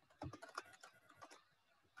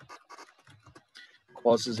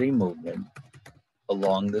causes a movement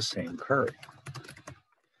along the same curve,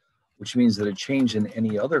 which means that a change in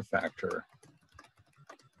any other factor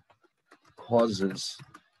causes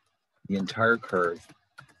the entire curve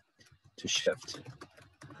to shift.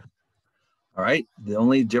 All right, the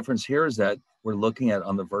only difference here is that we're looking at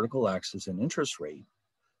on the vertical axis an interest rate.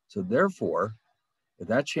 So therefore, if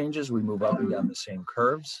that changes, we move up and down the same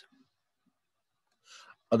curves.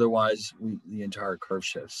 Otherwise, the entire curve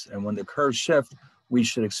shifts. And when the curves shift, we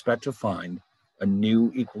should expect to find a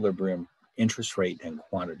new equilibrium interest rate and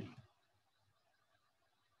quantity.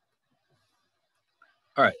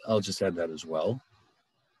 All right, I'll just add that as well.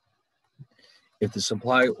 If the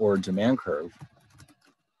supply or demand curve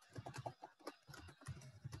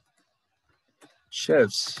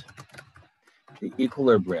shifts, the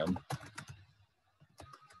equilibrium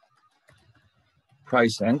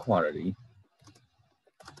price and quantity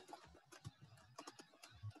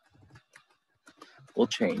will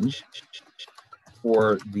change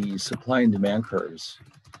for the supply and demand curves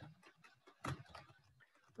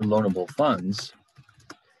for loanable funds.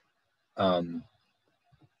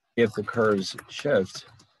 If the curves shift,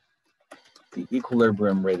 the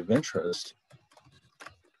equilibrium rate of interest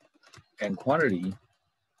and quantity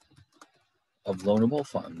of loanable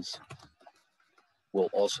funds will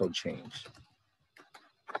also change.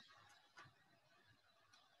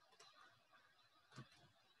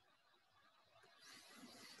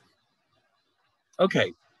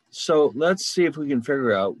 Okay, so let's see if we can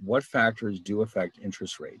figure out what factors do affect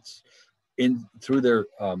interest rates through their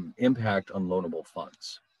impact on loanable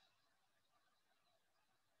funds.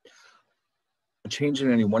 A change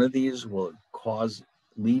in any one of these will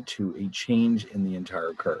lead to a change in the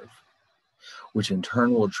entire curve, which in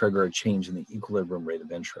turn will trigger a change in the equilibrium rate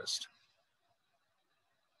of interest.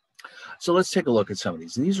 So let's take a look at some of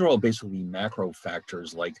these. These are all basically macro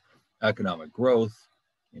factors like economic growth,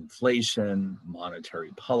 inflation,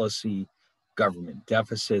 monetary policy, government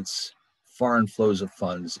deficits, foreign flows of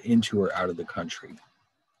funds into or out of the country.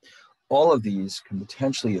 All of these can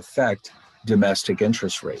potentially affect domestic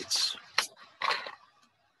interest rates.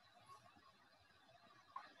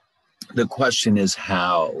 The question is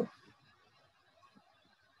how.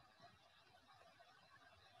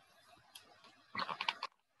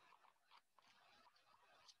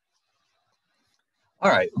 All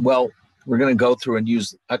right, well, we're going to go through and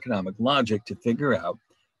use economic logic to figure out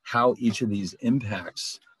how each of these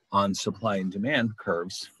impacts on supply and demand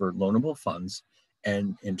curves for loanable funds,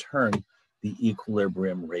 and in turn, the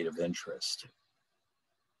equilibrium rate of interest.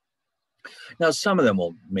 Now, some of them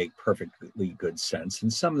will make perfectly good sense,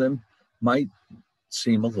 and some of them might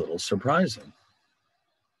seem a little surprising.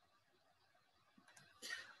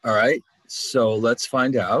 All right, so let's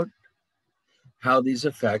find out how these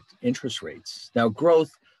affect interest rates. Now,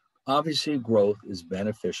 obviously growth is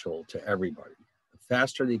beneficial to everybody. The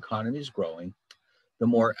faster the economy is growing, the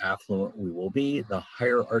more affluent we will be, the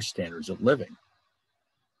higher our standards of living.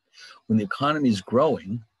 When the economy is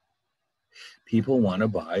growing, people want to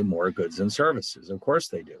buy more goods and services. Of course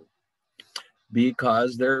they do,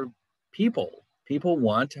 because they're people. People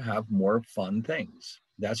want to have more fun things.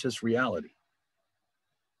 That's just reality.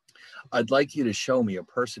 I'd like you to show me a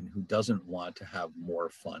person who doesn't want to have more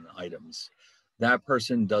fun items. That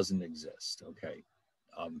person doesn't exist, okay?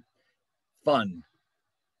 Fun.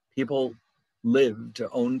 People live to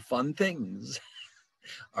own fun things.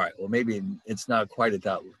 All right, well, maybe it's not quite at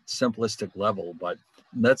that simplistic level, but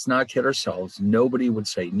let's not kid ourselves. Nobody would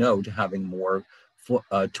say no to having more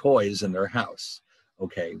toys in their house,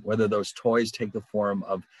 okay? Whether those toys take the form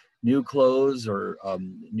of new clothes or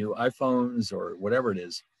new iPhones or whatever it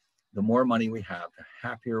is, the more money we have, the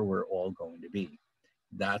happier we're all going to be.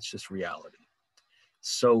 That's just reality.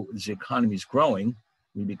 So as the economy is growing,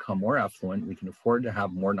 we become more affluent, we can afford to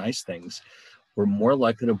have more nice things. We're more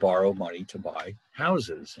likely to borrow money to buy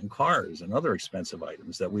houses and cars and other expensive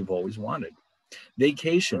items that we've always wanted.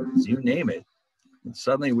 Vacations, you name it. And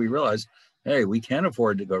suddenly we realize, hey, we can't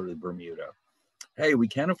afford to go to Bermuda. hey, we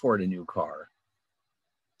can afford a new car.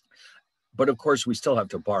 But of course, we still have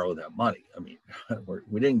to borrow that money. I mean,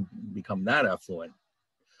 we didn't become that affluent.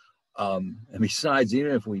 And besides,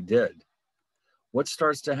 even if we did, what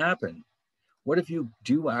starts to happen? What if you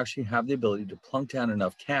do actually have the ability to plunk down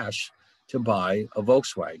enough cash to buy a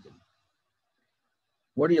Volkswagen?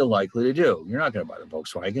 What are you likely to do? You're not going to buy the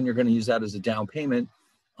Volkswagen. You're going to use that as a down payment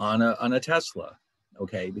on a Tesla,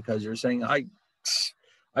 okay? Because you're saying, I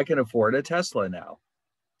can afford a Tesla now.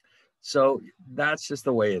 So that's just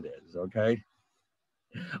the way it is, okay?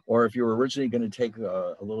 Or if you were originally going to take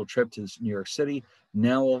a little trip to New York City,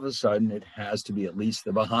 now all of a sudden it has to be at least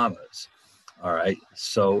the Bahamas. All right.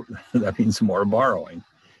 So that means more borrowing.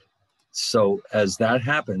 So as that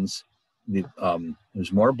happens,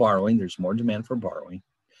 there's more borrowing, there's more demand for borrowing.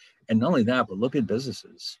 And not only that, but look at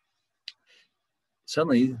businesses.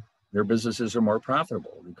 Suddenly, their businesses are more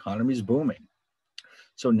profitable. The economy is booming.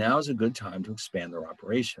 So now is a good time to expand their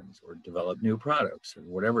operations or develop new products or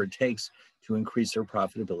whatever it takes to increase their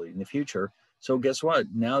profitability in the future. So guess what?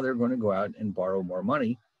 Now they're going to go out and borrow more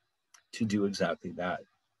money to do exactly that.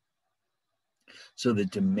 So the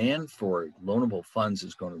demand for loanable funds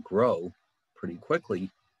is going to grow pretty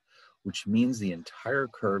quickly, which means the entire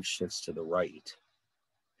curve shifts to the right.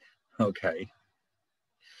 Okay.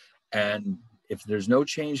 And if there's no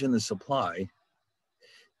change in the supply,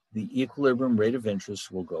 the equilibrium rate of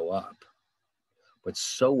interest will go up, but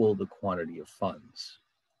so will the quantity of funds.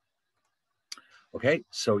 Okay,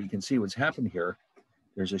 so you can see what's happened here.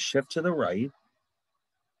 There's a shift to the right.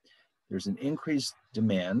 There's an increased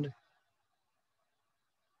demand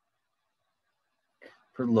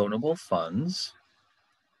for loanable funds.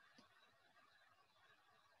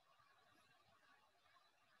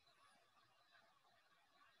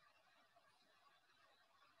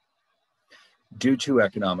 Due to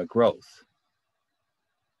economic growth.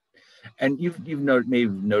 And you've maybe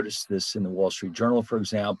noticed this in the Wall Street Journal, for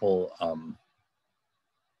example.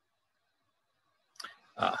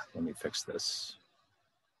 Let me fix this.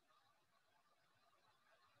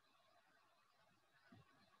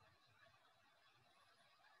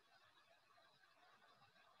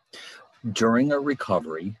 During a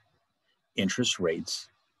recovery, interest rates,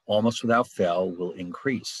 almost without fail, will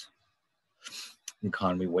increase. The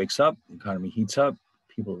economy wakes up, the economy heats up,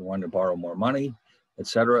 people want to borrow more money, et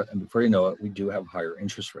cetera. And before you know it, we do have higher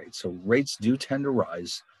interest rates. So rates do tend to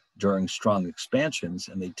rise during strong expansions,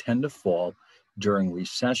 and they tend to fall during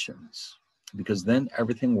recessions, because then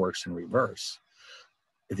everything works in reverse.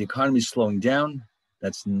 If the economy is slowing down,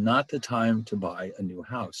 that's not the time to buy a new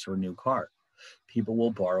house or a new car. People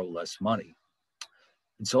will borrow less money.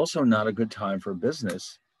 It's also not a good time for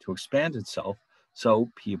business to expand itself, so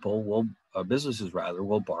businesses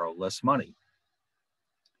will borrow less money.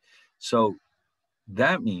 So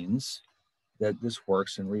that means that this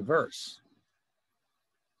works in reverse.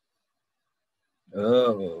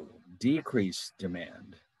 Oh, decreased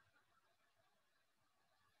demand.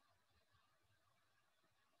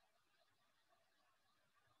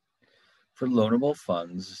 For loanable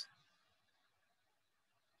funds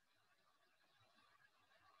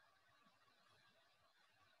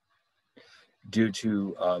due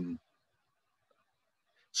to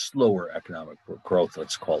slower economic growth,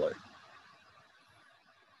 let's call it.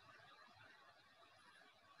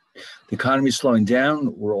 The economy is slowing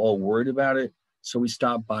down. We're all worried about it. So we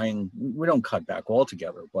stop buying. We don't cut back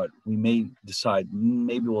altogether, but we may decide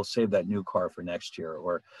maybe we'll save that new car for next year,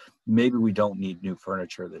 or maybe we don't need new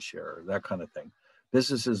furniture this year, or that kind of thing.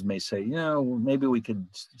 Businesses may say, maybe we could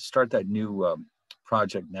start that new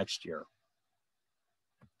project next year.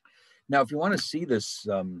 Now, if you want to see this,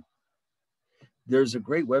 there's a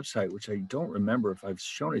great website, which I don't remember if I've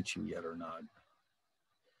shown it to you yet or not.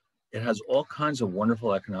 It has all kinds of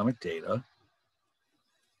wonderful economic data,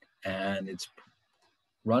 and it's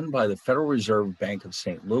run by the Federal Reserve Bank of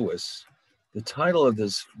St. Louis. The title of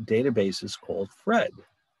this database is called FRED,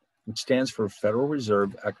 which stands for Federal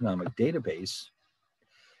Reserve Economic Database.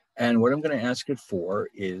 And what I'm going to ask it for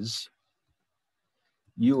is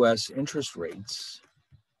US interest rates.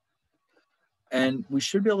 And we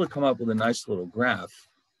should be able to come up with a nice little graph.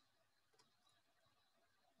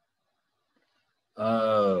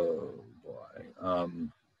 Oh, boy.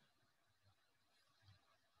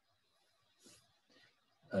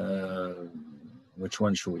 Which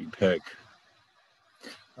one should we pick?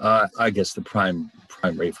 I guess the prime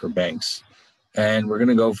rate for banks. And we're going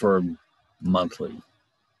to go for monthly.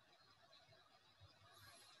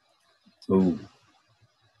 Ooh.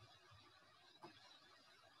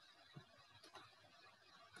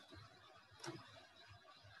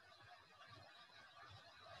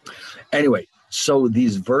 Anyway, So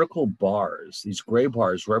these vertical bars, these gray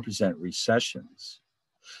bars represent recessions.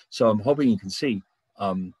 So I'm hoping you can see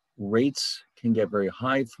rates can get very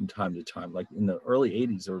high from time to time. Like in the early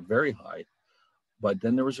 80s, they were very high. But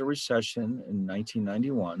then there was a recession in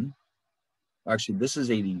 1991. Actually, this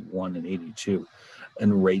is 81 and 82,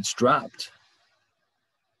 and rates dropped.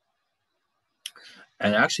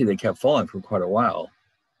 And actually, they kept falling for quite a while.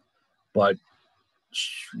 But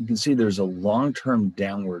you can see there's a long-term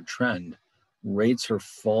downward trend. Rates are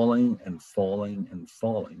falling and falling and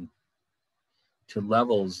falling to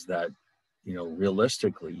levels that,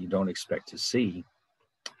 realistically, you don't expect to see.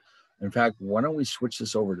 In fact, why don't we switch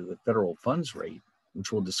this over to the federal funds rate,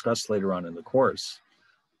 which we'll discuss later on in the course.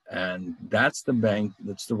 And that's the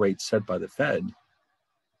rate set by the Fed.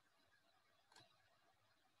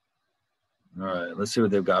 All right, let's see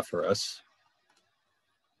what they've got for us.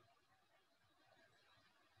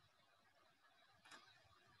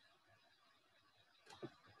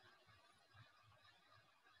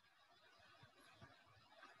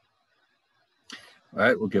 All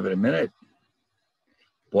right, we'll give it a minute.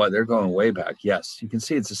 Boy, they're going way back. Yes, you can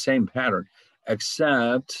see it's the same pattern,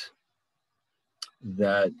 except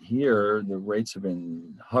that here the rates have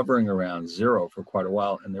been hovering around zero for quite a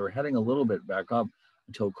while, and they were heading a little bit back up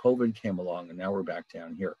until COVID came along, and now we're back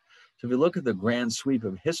down here. So if you look at the grand sweep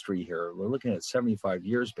of history here, we're looking at 75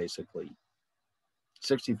 years, basically,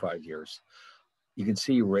 65 years. You can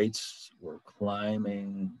see rates were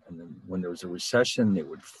climbing, and then when there was a recession, they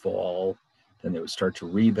would fall. Then they would start to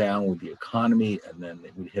rebound with the economy, and then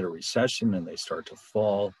they would hit a recession and they start to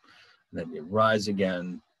fall. And then they rise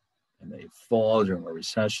again and they fall during a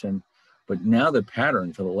recession. But now the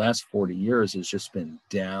pattern for the last 40 years has just been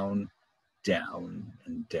down, down,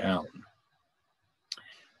 and down.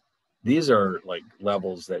 These are like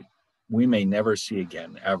levels that we may never see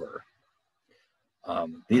again, ever.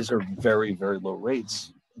 These are very, very low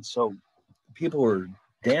rates. And so people who are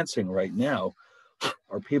dancing right now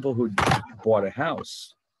are people who bought a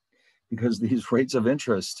house, because these rates of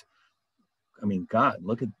interest, I mean, God,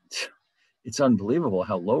 look at, it's unbelievable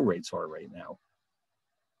how low rates are right now.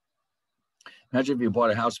 Imagine if you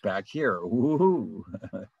bought a house back here. Woo-hoo.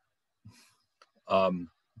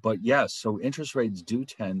 But yes, so interest rates do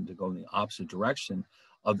tend to go in the opposite direction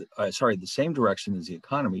of, the same direction as the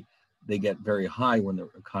economy. They get very high when the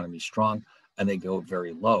economy is strong, and they go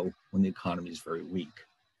very low when the economy is very weak.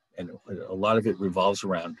 And a lot of it revolves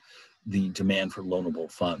around the demand for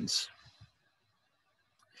loanable funds.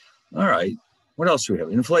 All right, what else do we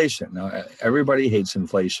have? Inflation. Now, everybody hates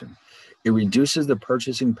inflation. It reduces the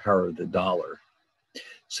purchasing power of the dollar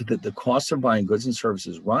so that the cost of buying goods and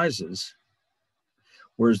services rises,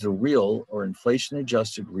 whereas the real or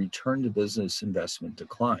inflation-adjusted return to business investment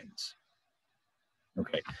declines.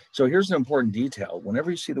 Okay, so here's an important detail.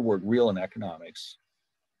 Whenever you see the word real in economics,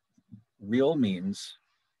 real means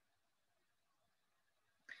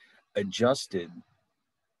adjusted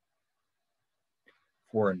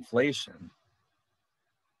for inflation,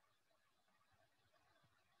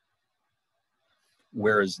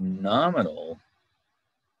 whereas nominal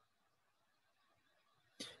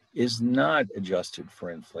is not adjusted for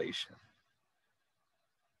inflation.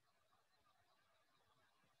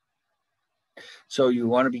 So you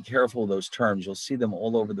want to be careful of those terms. You'll see them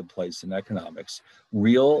all over the place in economics.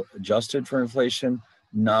 Real, adjusted for inflation.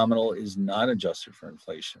 Nominal is not adjusted for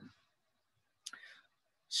inflation.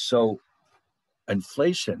 So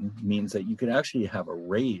inflation means that you can actually have a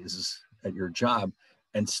raise at your job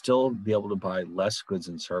and still be able to buy less goods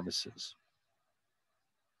and services.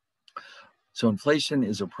 So inflation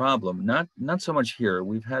is a problem, not so much here.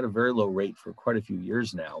 We've had a very low rate for quite a few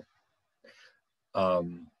years now.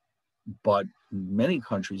 But in many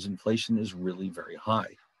countries, inflation is really very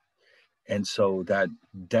high. And so that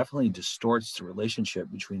definitely distorts the relationship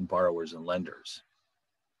between borrowers and lenders.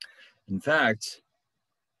 In fact,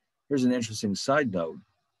 here's an interesting side note.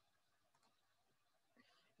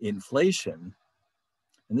 Inflation,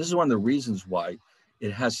 and this is one of the reasons why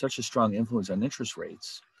it has such a strong influence on interest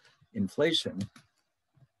rates. Inflation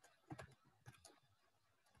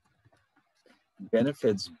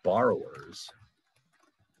benefits borrowers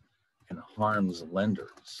and harms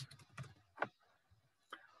lenders.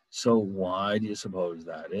 So why do you suppose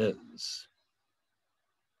that is?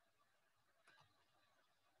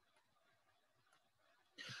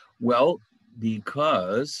 Well,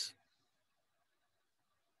 because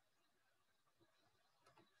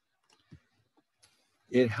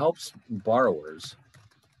it helps borrowers,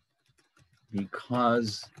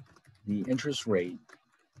 because the interest rate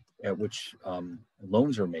at which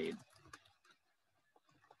loans are made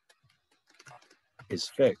is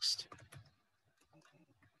fixed.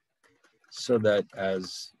 so that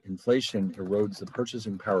as inflation erodes the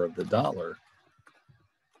purchasing power of the dollar,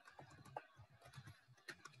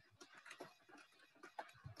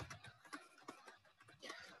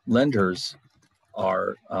 lenders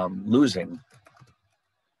are losing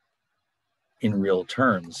in real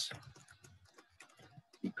terms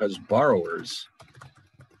because borrowers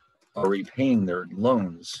are repaying their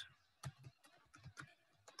loans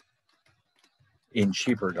in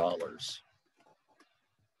cheaper dollars.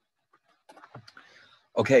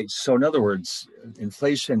 Okay, so in other words,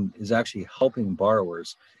 inflation is actually helping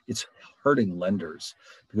borrowers. It's hurting lenders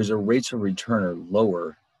because their rates of return are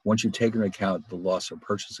lower once you take into account the loss of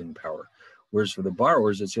purchasing power. Whereas for the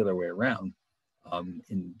borrowers, it's the other way around.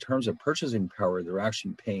 In terms of purchasing power, they're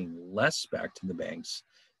actually paying less back to the banks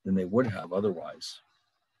than they would have otherwise.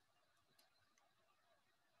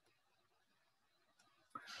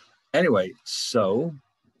 Anyway, so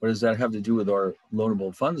what does that have to do with our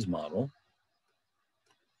loanable funds model?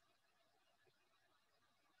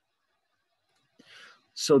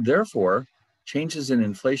 So therefore, changes in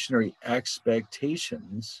inflationary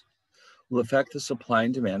expectations will affect the supply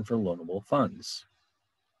and demand for loanable funds.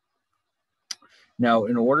 Now,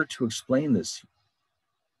 in order to explain this,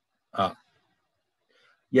 what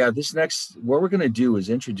we're going to do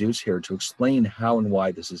is introduce here to explain how and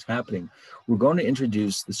why this is happening. We're going to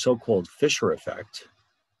introduce the so-called Fisher effect.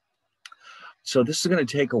 So this is going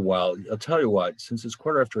to take a while. I'll tell you what, since it's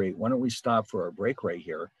 8:15, why don't we stop for our break right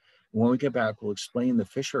here? And when we get back, we'll explain the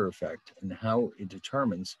Fisher effect and how it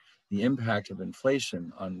determines the impact of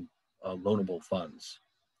inflation on loanable funds.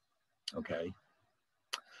 Okay.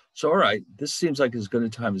 So, all right, this seems like as good a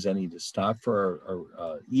time as any to stop for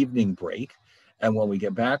our evening break. And when we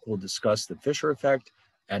get back, we'll discuss the Fisher effect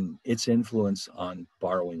and its influence on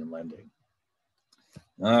borrowing and lending.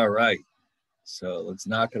 All right, so let's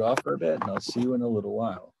knock it off for a bit, and I'll see you in a little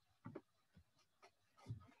while.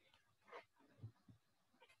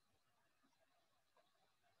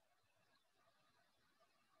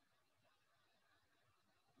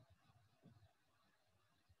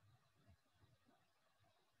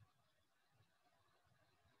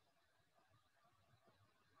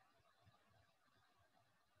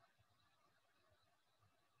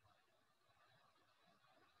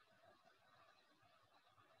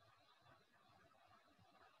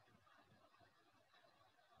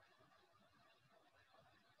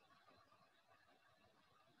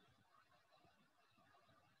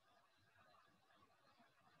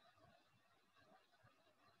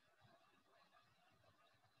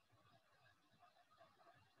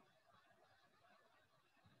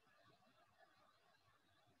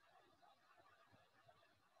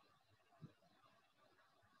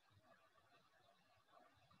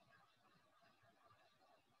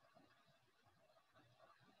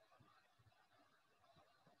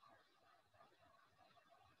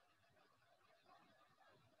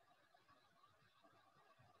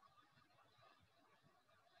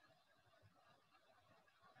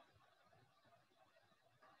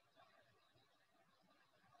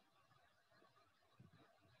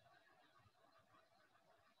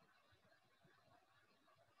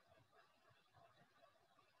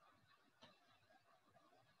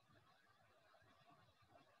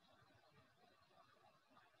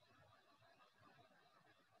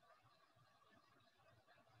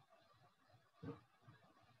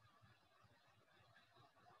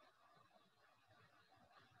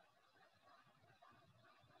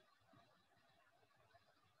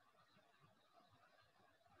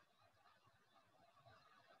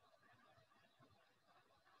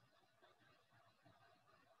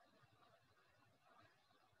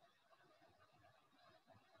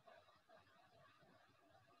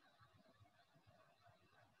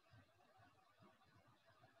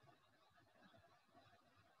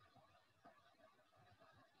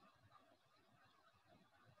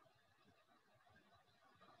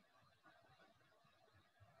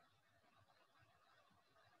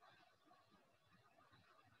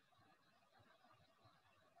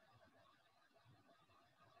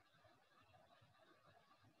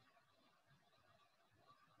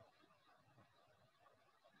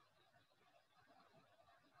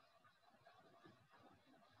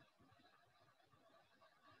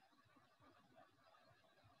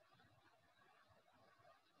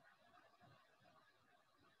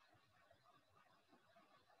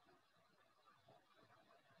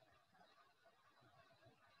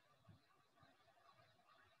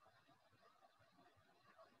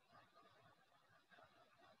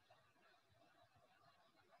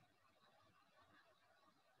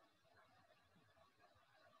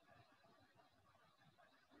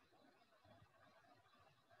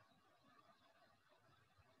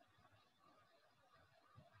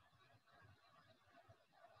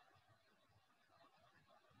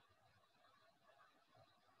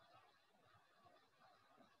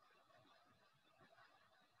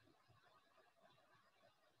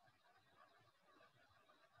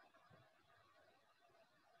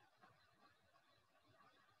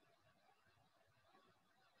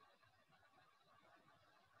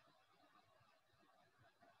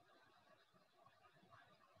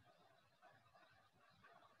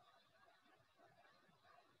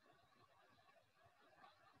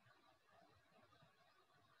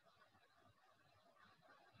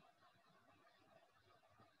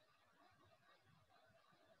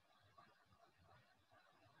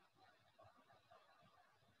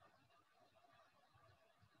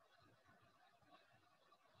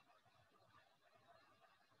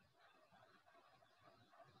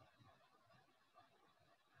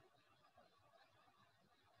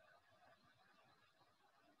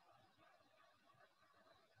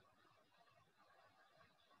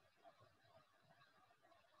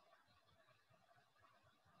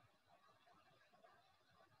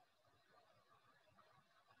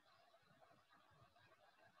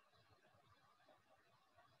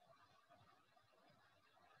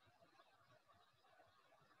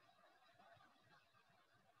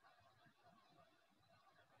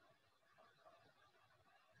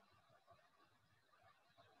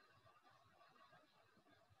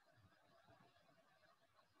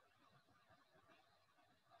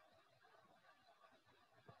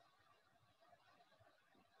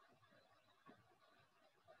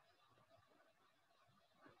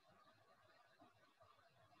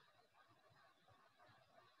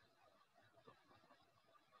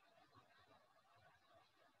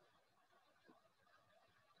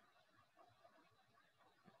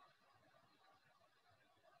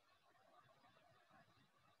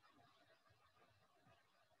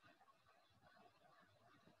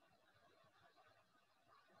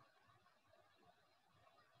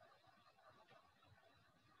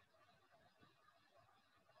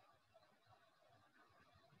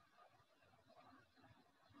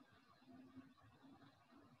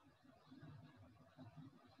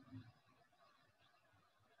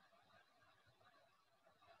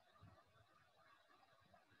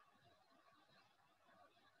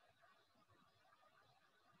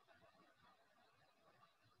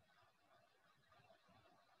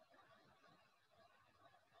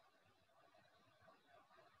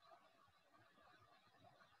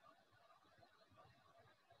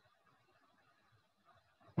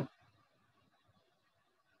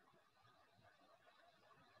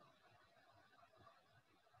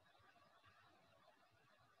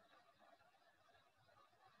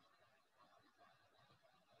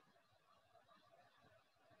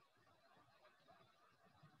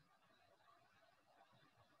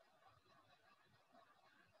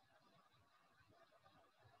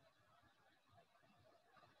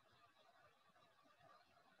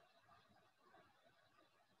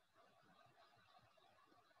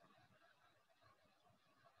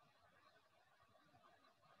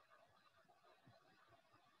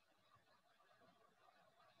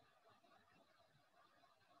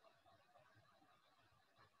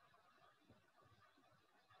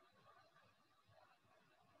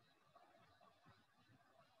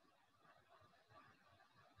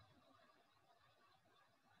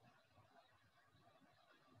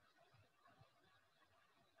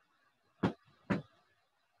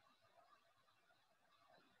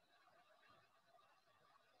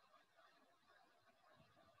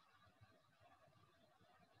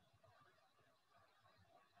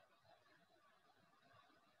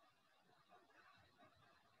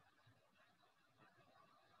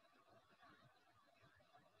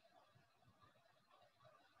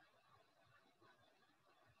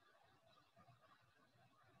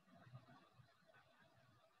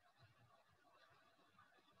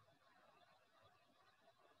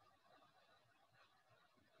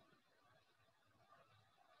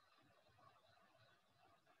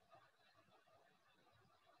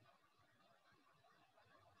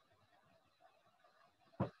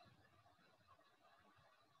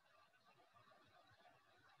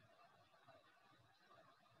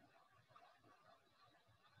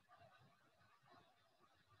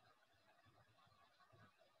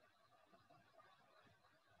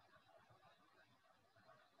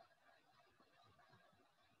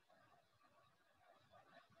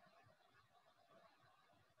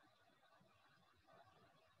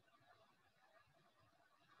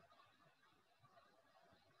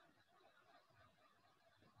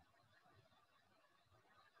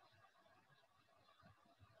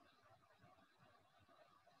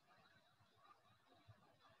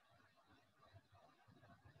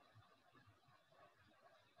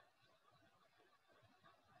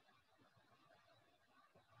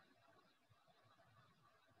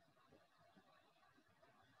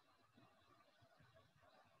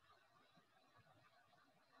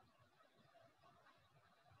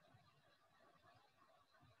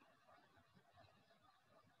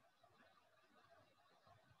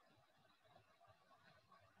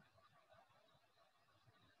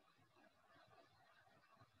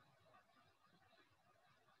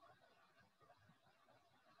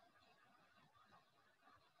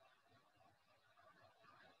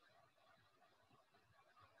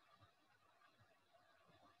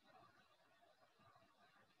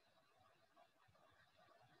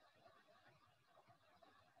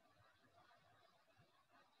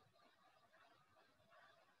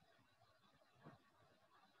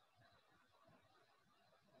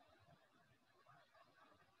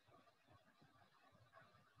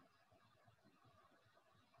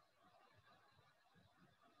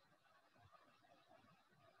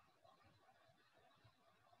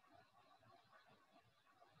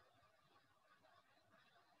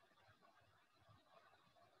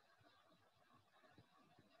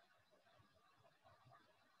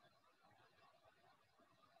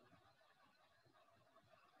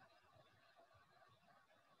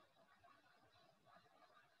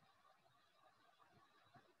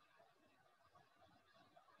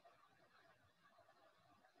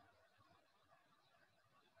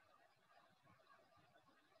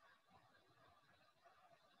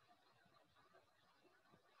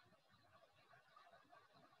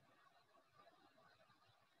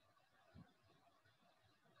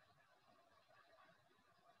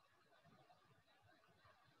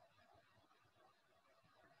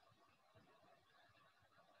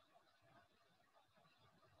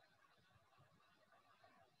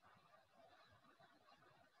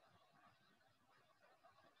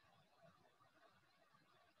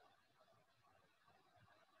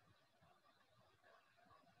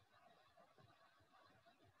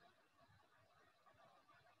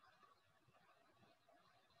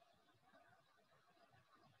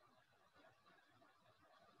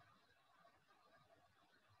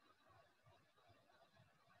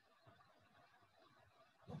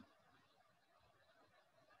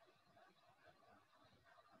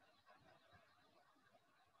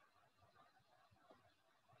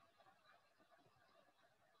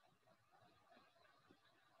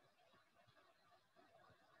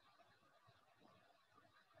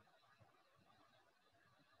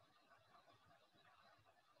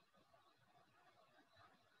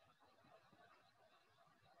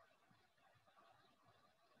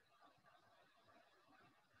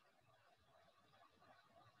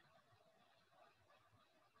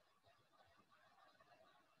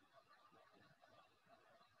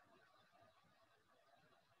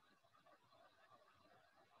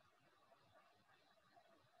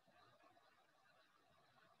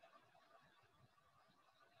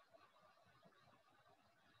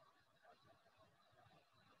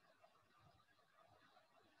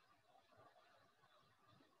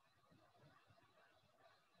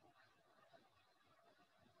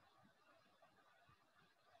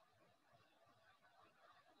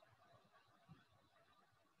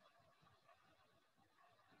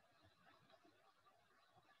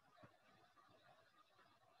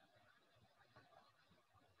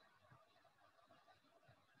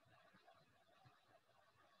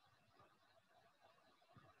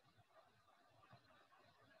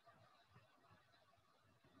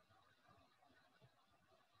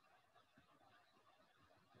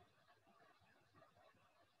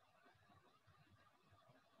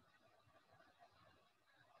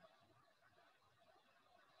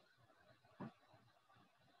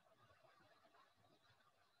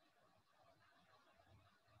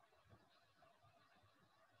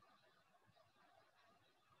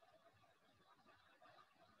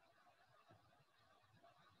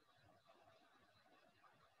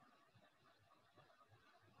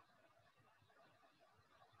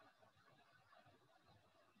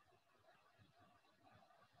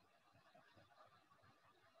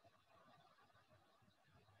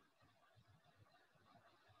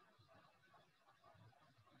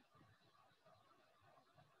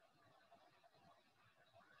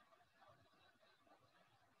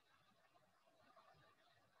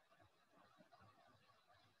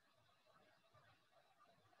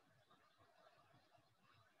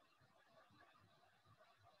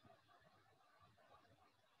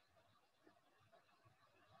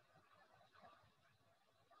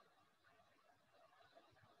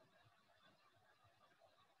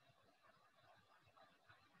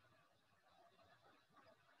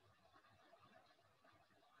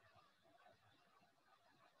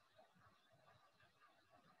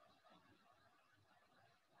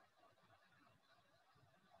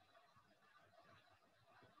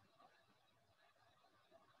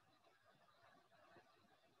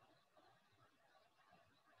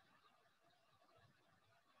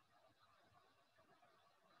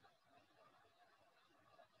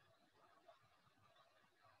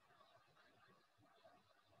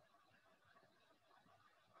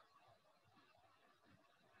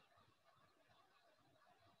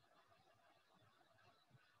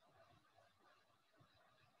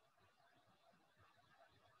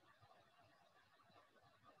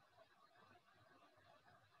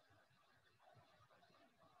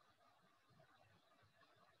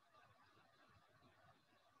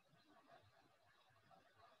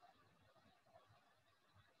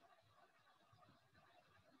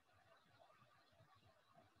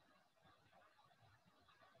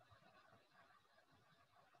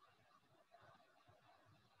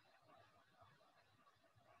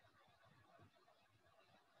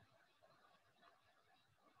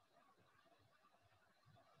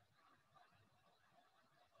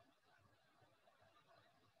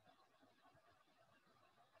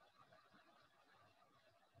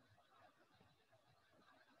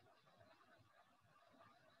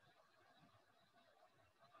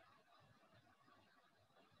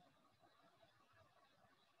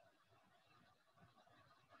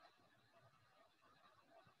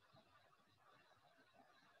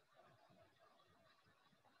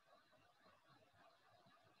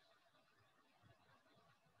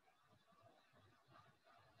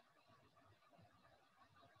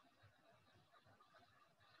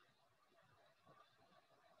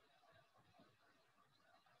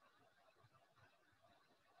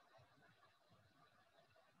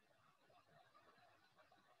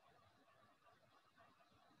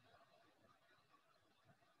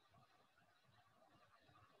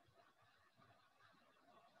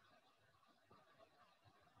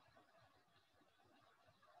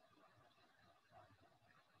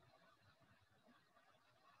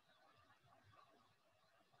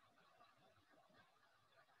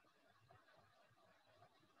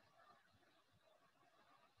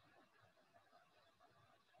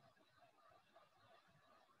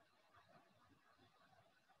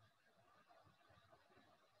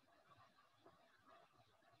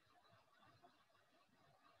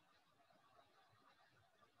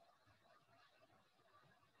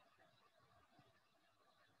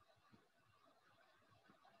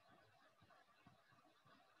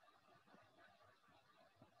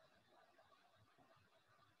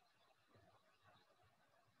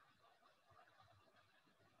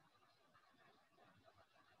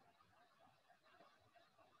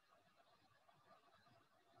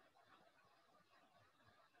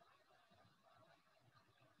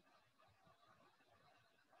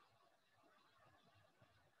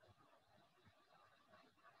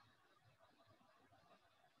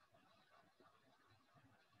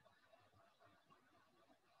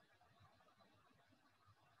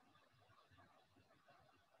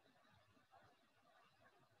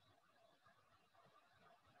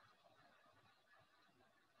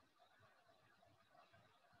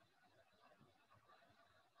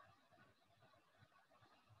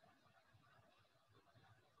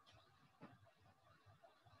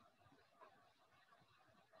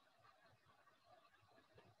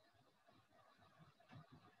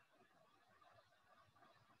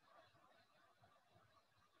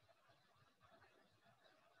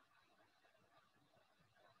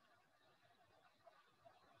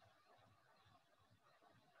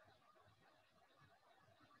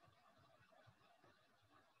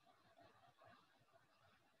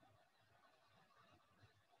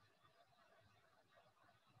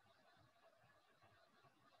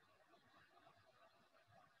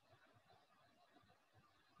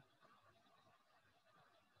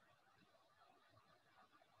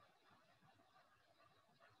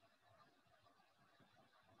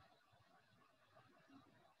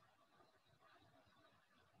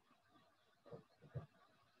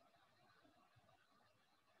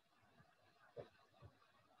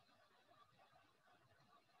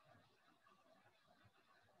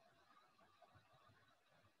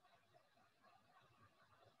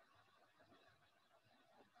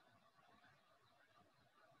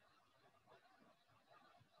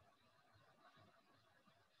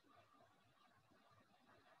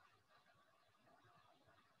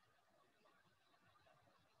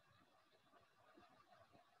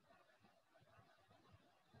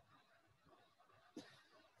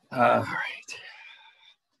 All right,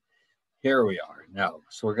 here we are now.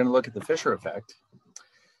 So we're going to look at the Fisher effect.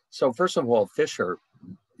 So first of all, Fisher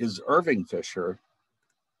is Irving Fisher,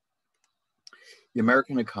 the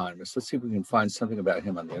American economist. Let's see if we can find something about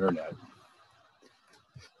him on the internet.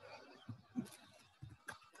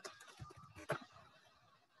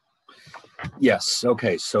 Yes,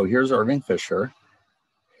 okay, so here's Irving Fisher.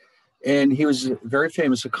 And he was a very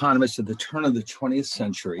famous economist at the turn of the 20th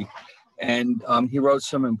century. And he wrote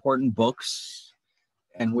some important books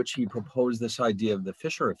in which he proposed this idea of the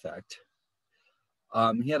Fisher effect.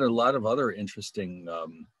 He had a lot of other interesting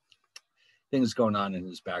things going on in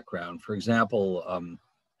his background. For example,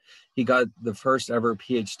 he got the first ever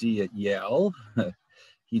PhD at Yale.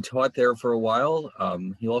 He taught there for a while.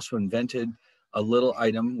 He also invented a little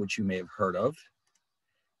item which you may have heard of.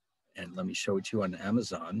 And let me show it to you on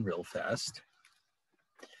Amazon real fast.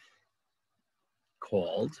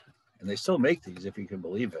 Called, and they still make these if you can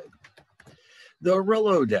believe it, the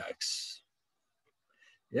Rolodex.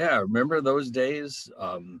 Yeah, remember those days?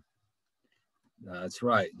 That's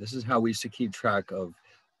right. This is how we used to keep track of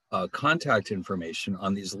contact information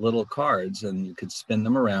on these little cards, and you could spin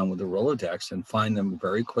them around with the Rolodex and find them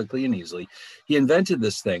very quickly and easily. He invented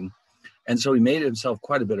this thing, and so he made himself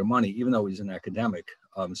quite a bit of money, even though he's an academic.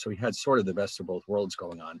 So he had sort of the best of both worlds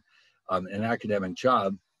going on, an academic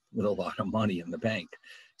job with a lot of money in the bank.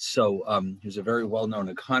 So he was a very well-known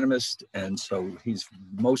economist, and so he's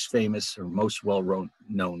most famous or most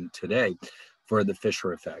well-known today for the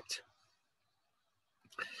Fisher effect,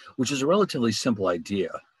 which is a relatively simple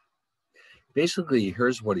idea. Basically,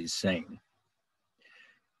 here's what he's saying.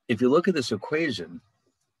 If you look at this equation,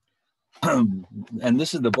 and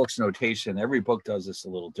this is the book's notation, every book does this a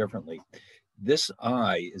little differently. This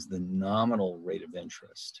I is the nominal rate of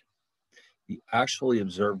interest, the actually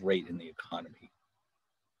observed rate in the economy.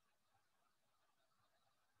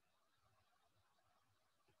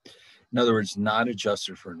 In other words, not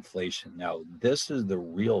adjusted for inflation. Now, this is the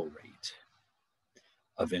real rate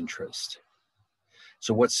of interest.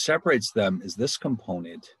 So what separates them is this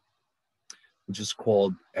component, which is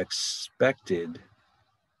called expected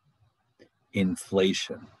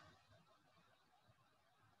inflation.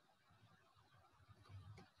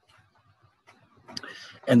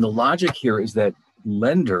 And the logic here is that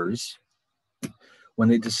lenders, when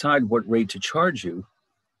they decide what rate to charge you,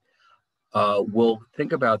 will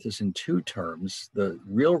think about this in two terms: the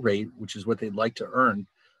real rate, which is what they'd like to earn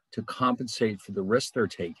to compensate for the risk they're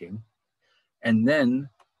taking, and then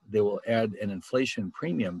they will add an inflation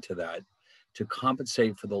premium to that to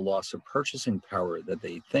compensate for the loss of purchasing power that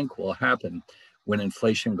they think will happen when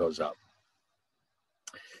inflation goes up.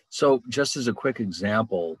 So just as a quick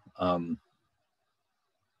example,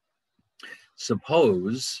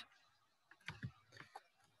 suppose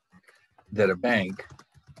that a bank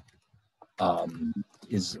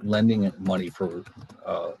is lending money for,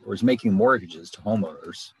 or is making mortgages to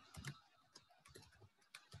homeowners.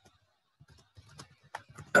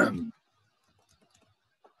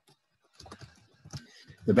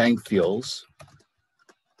 The bank feels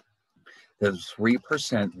that a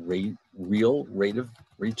 3% real rate of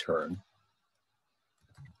return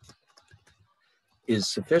is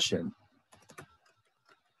sufficient,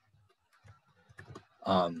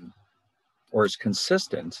 or is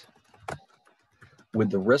consistent with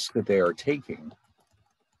the risk that they are taking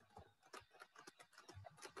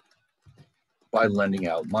by lending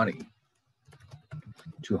out money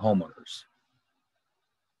to homeowners.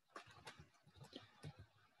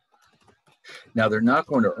 Now, they're not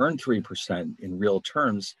going to earn 3% in real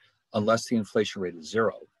terms unless the inflation rate is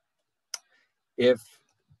 0. If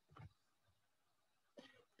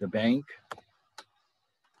the bank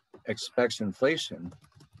expects inflation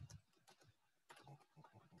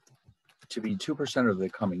to be 2% of the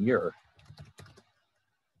coming year,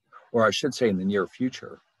 or I should say in the near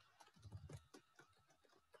future,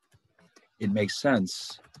 it makes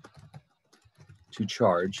sense to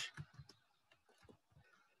charge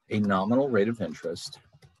a nominal rate of interest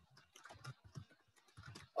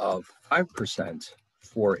of 5%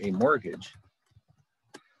 for a mortgage,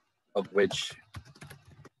 of which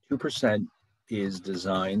 2% is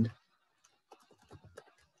designed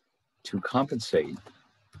to compensate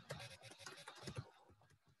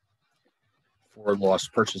for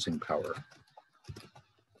lost purchasing power.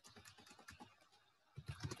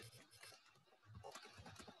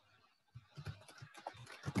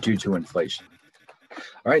 Due to inflation.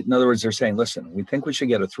 All right, in other words, they're saying, listen, we think we should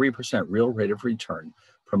get a 3% real rate of return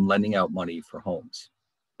from lending out money for homes.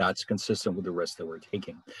 That's consistent with the risk that we're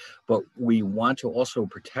taking. But we want to also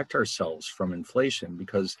protect ourselves from inflation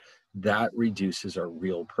because that reduces our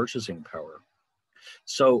real purchasing power.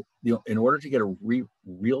 So, in order to get a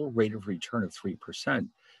real rate of return of 3%,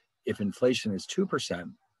 if inflation is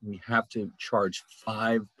 2%, we have to charge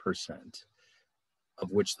 5%,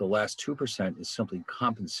 of which the last 2% is simply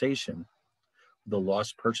compensation, the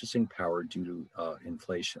lost purchasing power due to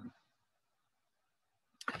inflation.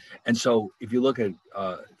 And so if you look at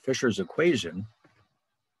Fisher's equation,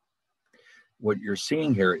 what you're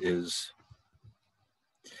seeing here is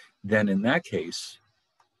then in that case,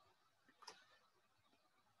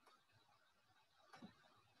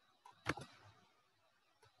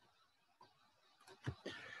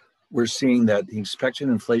 we're seeing that the expected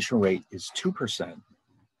inflation rate is 2%.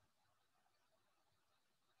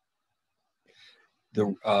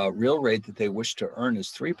 The real rate that they wish to earn is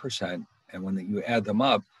 3%. And when you add them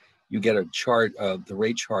up, you get a chart of the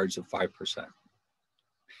rate charge of 5%.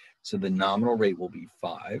 So the nominal rate will be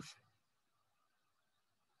 5.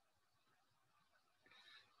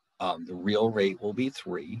 The real rate will be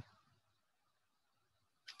 3.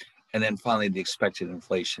 And then finally, the expected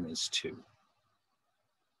inflation is 2.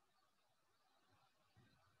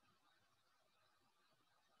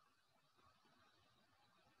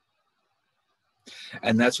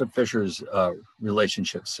 And that's what Fisher's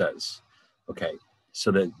relationship says. Okay,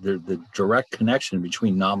 so the direct connection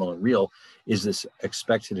between nominal and real is this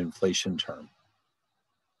expected inflation term.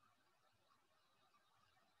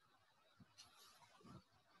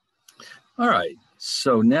 All right,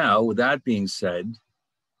 so now with that being said,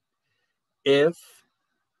 if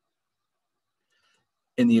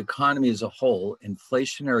in the economy as a whole,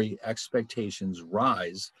 inflationary expectations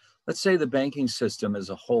rise, let's say the banking system as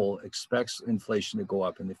a whole expects inflation to go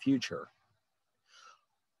up in the future.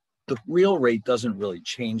 The real rate doesn't really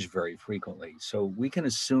change very frequently, so we can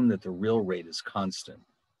assume that the real rate is constant.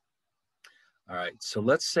 All right, so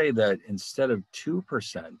let's say that instead of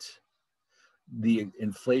 2%, the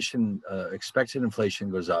inflation, expected inflation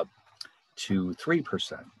goes up to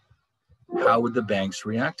 3%. How would the banks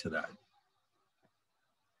react to that?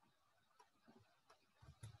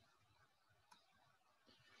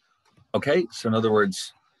 Okay, so in other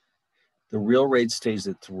words, the real rate stays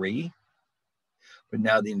at 3, but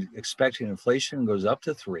now the expected inflation goes up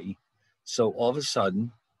to 3. So all of a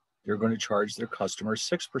sudden, they're going to charge their customers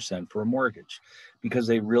 6% for a mortgage because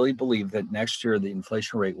they really believe that next year the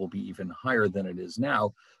inflation rate will be even higher than it is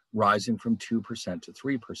now, rising from 2% to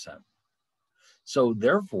 3%. So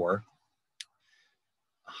therefore,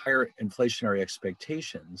 higher inflationary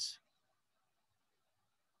expectations,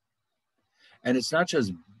 and it's not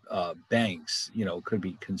just banks, it could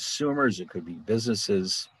be consumers, it could be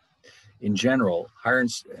businesses. In general, higher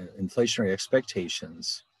inflationary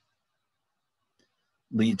expectations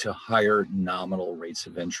lead to higher nominal rates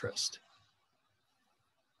of interest.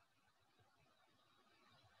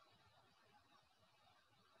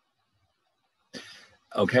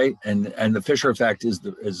 Okay, and the Fisher effect is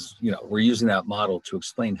we're using that model to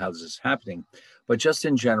explain how this is happening, but just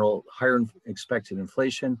in general, higher expected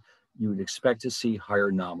inflation, you would expect to see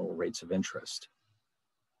higher nominal rates of interest.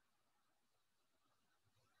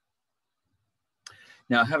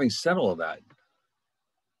 Now, having said all of that,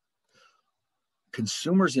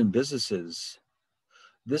 consumers and businesses,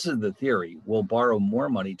 this is the theory, will borrow more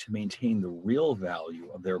money to maintain the real value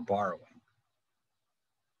of their borrowing.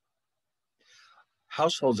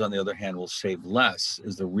 Households, on the other hand, will save less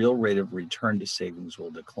as the real rate of return to savings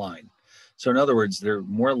will decline. So in other words, they're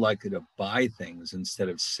more likely to buy things instead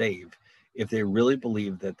of save if they really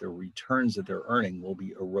believe that the returns that they're earning will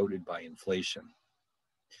be eroded by inflation.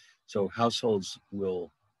 So households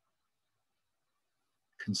will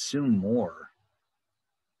consume more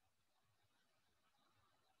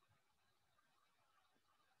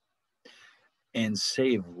and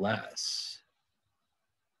save less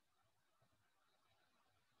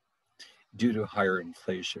due to higher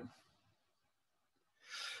inflation.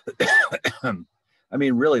 I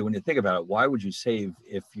mean, really, when you think about it, why would you save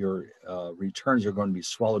if your returns are going to be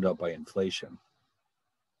swallowed up by inflation?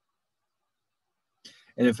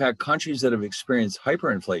 And in fact, countries that have experienced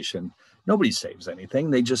hyperinflation, nobody saves anything.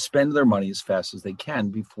 They just spend their money as fast as they can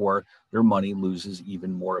before their money loses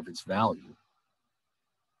even more of its value.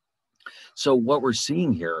 So what we're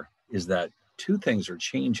seeing here is that two things are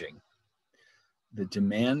changing. The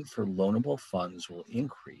demand for loanable funds will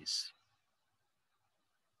increase.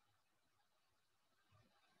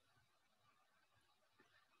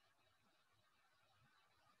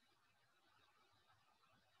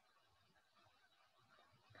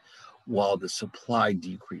 While the supply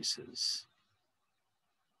decreases.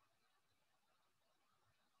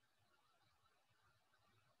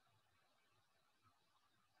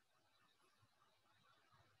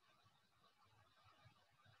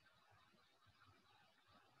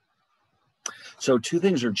 So two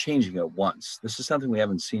things are changing at once. This is something we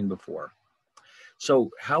haven't seen before. So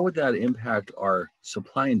how would that impact our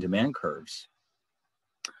supply and demand curves?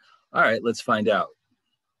 All right, let's find out.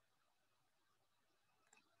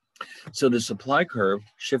 So the supply curve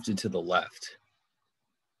shifted to the left.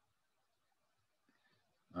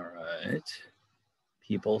 All right,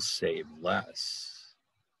 people save less.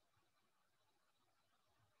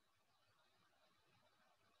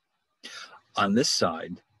 On this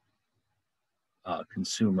side,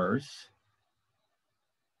 consumers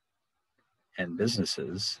and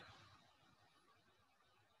businesses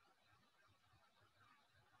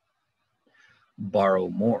borrow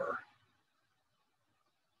more.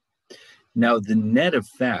 Now, the net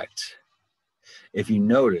effect, if you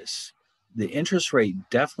notice, the interest rate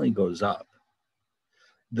definitely goes up.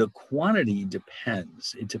 The quantity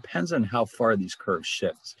depends. It depends on how far these curves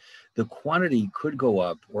shift. The quantity could go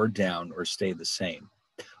up or down or stay the same,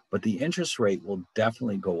 but the interest rate will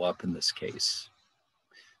definitely go up in this case.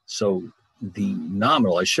 So the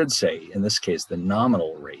nominal, I should say, in this case, the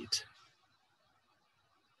nominal rate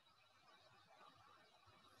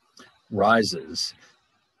rises.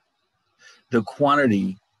 The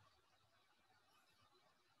quantity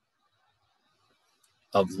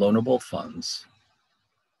of loanable funds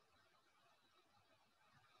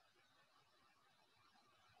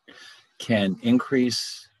can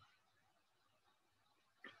increase,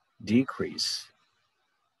 decrease,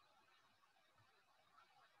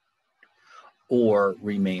 or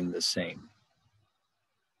remain the same.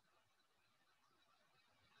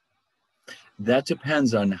 That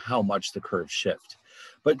depends on how much the curves shift.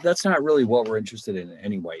 But that's not really what we're interested in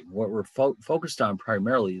anyway. What we're focused on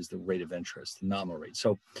primarily is the rate of interest, the nominal rate.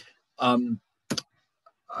 So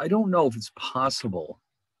I don't know if it's possible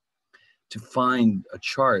to find a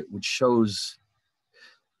chart which shows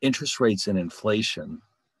interest rates and inflation.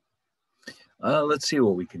 Let's see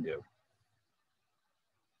what we can do.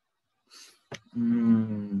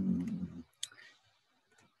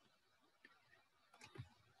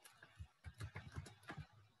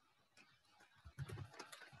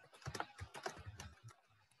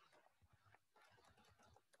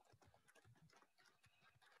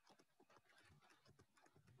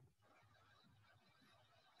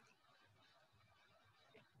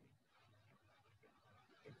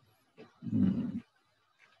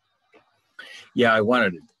 Yeah, I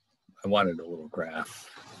wanted a little graph.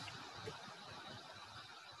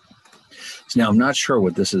 So now I'm not sure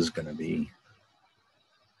what this is going to be.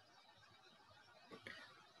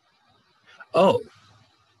 Oh,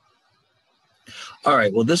 all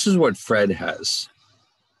right. Well, this is what Fred has.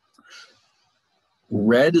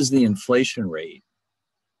 Red is the inflation rate,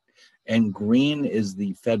 and green is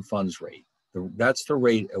the Fed funds rate. That's the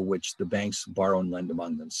rate at which the banks borrow and lend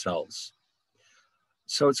among themselves.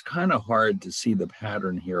 So it's kind of hard to see the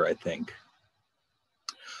pattern here, I think.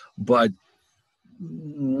 But,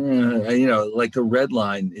 you know, like the red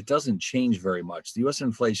line, it doesn't change very much. The US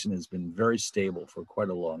inflation has been very stable for quite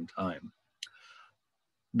a long time.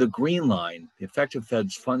 The green line, the effective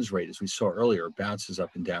Fed's funds rate, as we saw earlier, bounces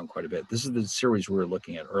up and down quite a bit. This is the series we were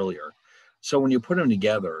looking at earlier. So when you put them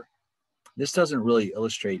together, this doesn't really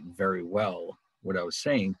illustrate very well what I was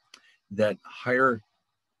saying, that higher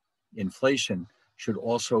inflation should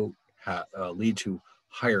also lead to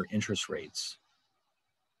higher interest rates.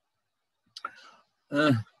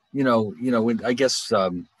 I guess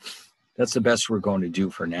that's the best we're going to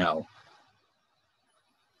do for now.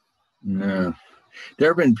 There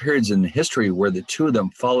have been periods in history where the two of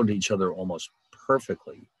them followed each other almost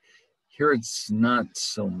perfectly. Here it's not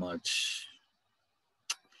so much.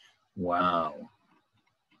 Wow.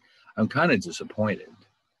 I'm kind of disappointed.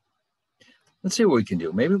 Let's see what we can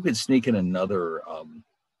do. Maybe we could sneak in another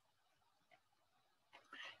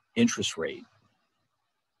interest rate.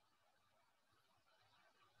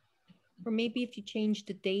 Or maybe if you change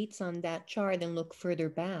the dates on that chart and look further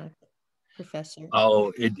back, Professor.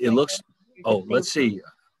 Oh, it looks, oh, let's see.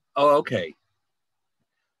 Oh, okay.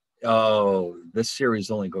 Oh, this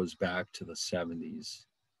series only goes back to the 70s.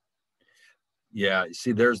 Yeah,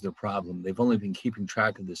 see, there's the problem. They've only been keeping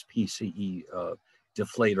track of this PCE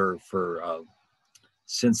deflator for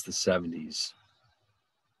since the 70s.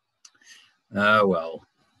 Well.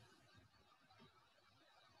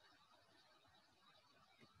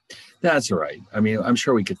 That's all right. I mean, I'm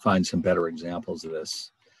sure we could find some better examples of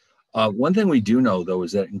this. One thing we do know, though,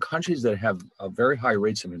 is that in countries that have very high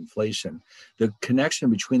rates of inflation, the connection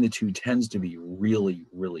between the two tends to be really,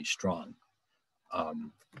 really strong.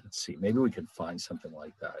 Let's see, maybe we could find something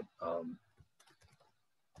like that.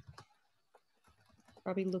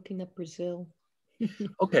 Probably looking at Brazil.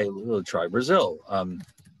 Okay, we'll try Brazil.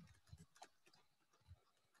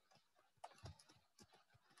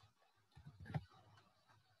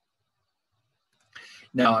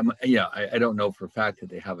 Now, I don't know for a fact that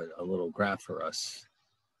they have a little graph for us.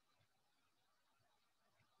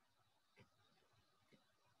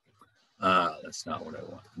 That's not what I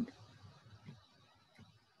want.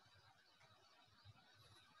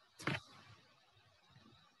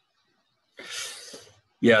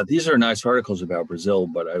 Yeah, these are nice articles about Brazil,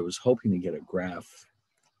 but I was hoping to get a graph.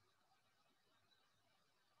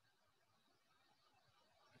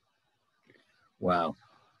 Wow.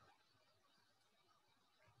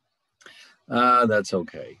 That's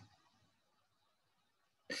okay.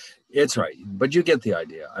 It's right, but you get the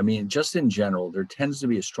idea. I mean, just in general, there tends to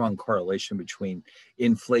be a strong correlation between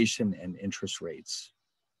inflation and interest rates.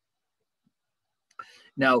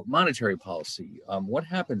 Now, monetary policy, what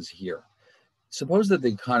happens here? Suppose that the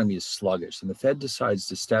economy is sluggish and the Fed decides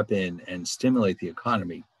to step in and stimulate the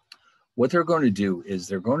economy. What they're going to do is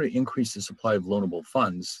they're going to increase the supply of loanable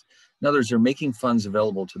funds. In other words, they're making funds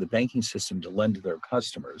available to the banking system to lend to their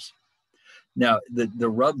customers. Now, the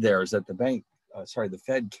rub there is that the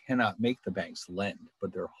Fed cannot make the banks lend,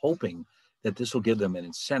 but they're hoping that this will give them an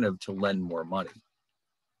incentive to lend more money.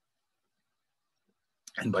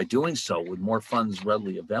 And by doing so, with more funds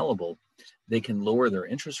readily available, they can lower their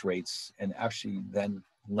interest rates and actually then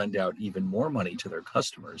lend out even more money to their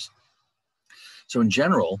customers. So in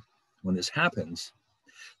general, when this happens,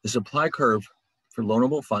 the supply curve for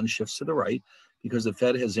loanable funds shifts to the right because the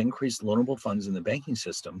Fed has increased loanable funds in the banking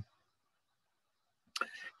system.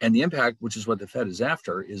 And the impact, which is what the Fed is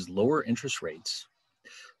after, is lower interest rates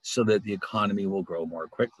so that the economy will grow more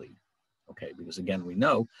quickly. Okay, because again, we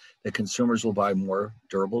know that consumers will buy more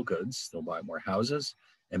durable goods, they'll buy more houses,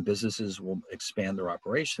 and businesses will expand their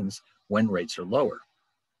operations when rates are lower.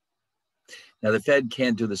 Now, the Fed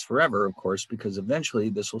can't do this forever, of course, because eventually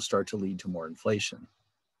this will start to lead to more inflation.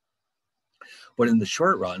 But in the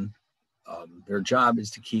short run, their job is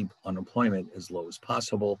to keep unemployment as low as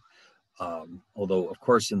possible. Although, of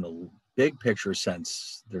course, in the big picture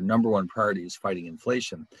sense, their number one priority is fighting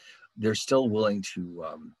inflation. They're still willing to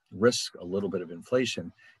risk a little bit of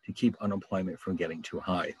inflation to keep unemployment from getting too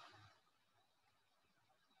high.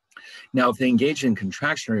 Now, if they engage in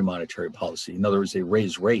contractionary monetary policy, in other words, they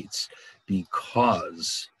raise rates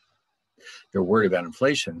because they're worried about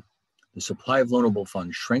inflation, the supply of loanable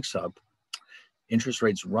funds shrinks up, interest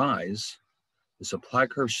rates rise, the supply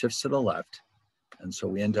curve shifts to the left, and so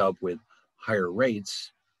we end up with higher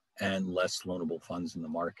rates and less loanable funds in the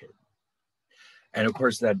market. And of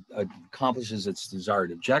course, that accomplishes its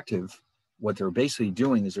desired objective. What they're basically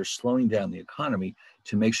doing is they're slowing down the economy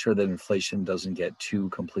to make sure that inflation doesn't get too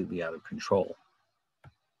completely out of control.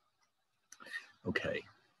 Okay.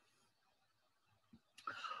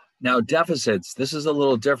 Now, deficits, this is a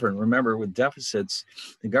little different. Remember, with deficits,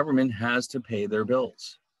 the government has to pay their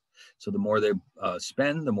bills. So the more they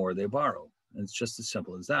spend, the more they borrow. And it's just as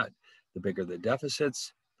simple as that. The bigger the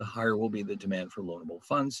deficits, the higher will be the demand for loanable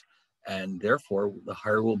funds, and therefore the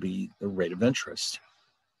higher will be the rate of interest.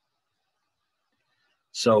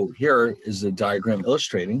 So here is a diagram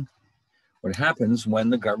illustrating what happens when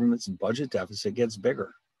the government's budget deficit gets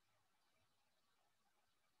bigger.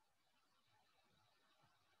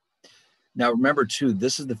 Now remember too,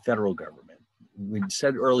 this is the federal government. We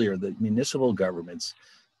said earlier that municipal governments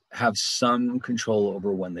have some control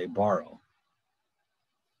over when they borrow.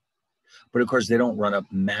 But of course, they don't run up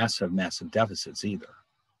massive, massive deficits either.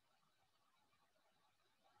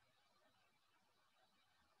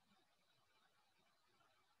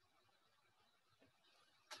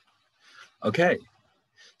 Okay,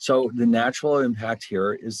 so the natural impact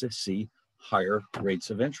here is to see higher rates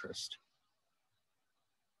of interest.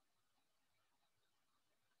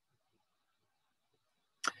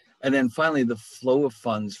 And then finally, the flow of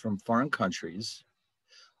funds from foreign countries.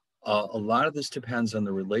 A lot of this depends on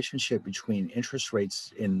the relationship between interest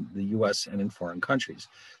rates in the US and in foreign countries.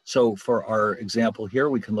 So for our example here,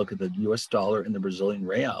 we can look at the US dollar and the Brazilian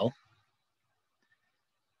real.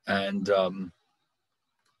 And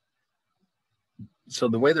so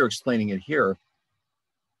the way they're explaining it here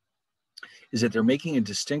is that they're making a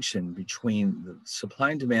distinction between the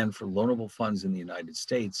supply and demand for loanable funds in the United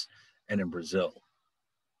States and in Brazil.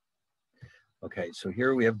 Okay, so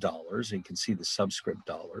here we have dollars, and you can see the subscript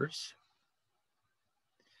dollars.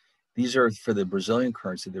 These are for the Brazilian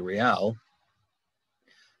currency, the real.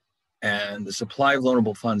 And the supply of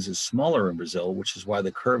loanable funds is smaller in Brazil, which is why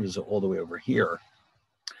the curve is all the way over here.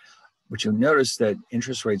 But you'll notice that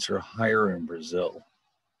interest rates are higher in Brazil.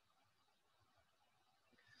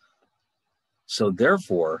 So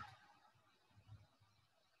therefore,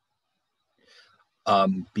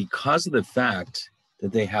 because of the fact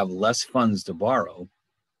that they have less funds to borrow,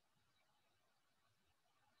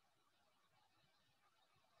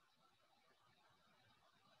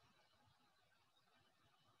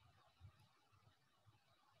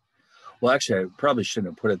 Well, actually, I probably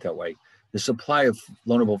shouldn't have put it that way. The supply of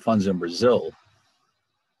loanable funds in Brazil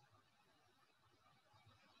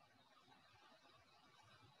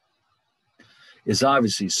is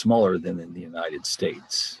obviously smaller than in the United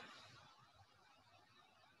States.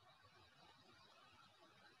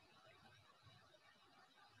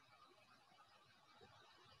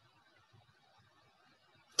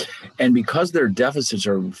 And because their deficits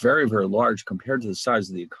are very, very large compared to the size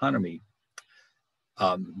of the economy,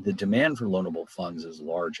 the demand for loanable funds is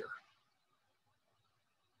larger.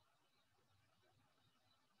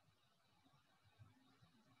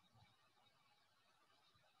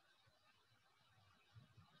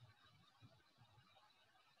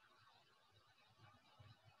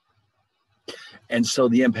 And so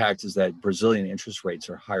the impact is that Brazilian interest rates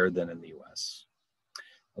are higher than in the US.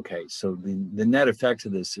 Okay, so the net effect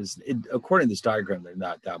of this is, according to this diagram, they're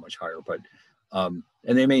not that much higher, but and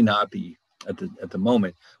they may not be at the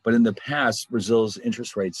moment, but in the past, Brazil's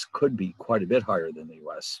interest rates could be quite a bit higher than the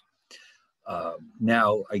U.S.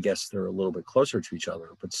 Now, I guess they're a little bit closer to each other,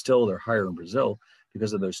 but still they're higher in Brazil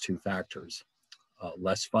because of those two factors: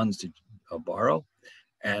 less funds to borrow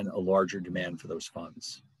and a larger demand for those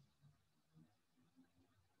funds.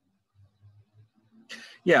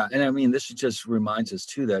 Yeah, and I mean, this just reminds us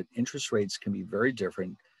too that interest rates can be very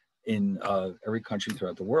different in every country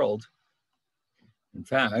throughout the world. In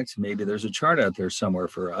fact, maybe there's a chart out there somewhere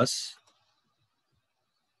for us.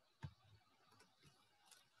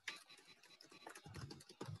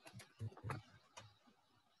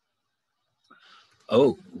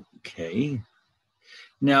 Oh, okay.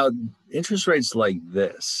 Now, interest rates like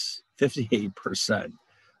this, 58%,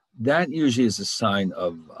 that usually is a sign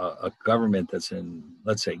of a government that's in,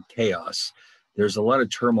 let's say, chaos. There's a lot of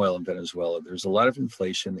turmoil in Venezuela. There's a lot of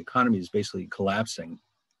inflation. The economy is basically collapsing.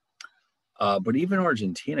 But even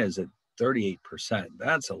Argentina is at 38%.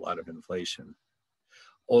 That's a lot of inflation.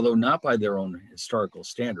 Although not by their own historical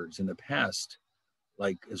standards. In the past,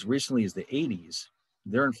 like as recently as the 80s,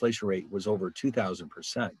 their inflation rate was over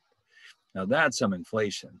 2,000%. Now that's some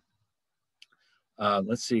inflation.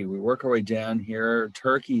 Let's see, we work our way down here.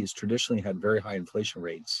 Turkey has traditionally had very high inflation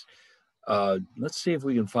rates. Let's see if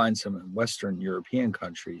we can find some Western European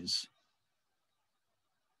countries.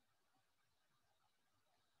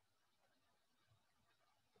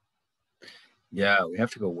 Yeah, we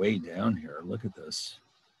have to go way down here. Look at this.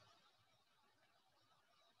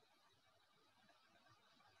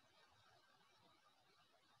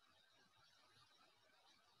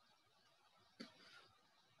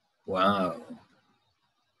 Wow.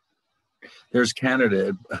 There's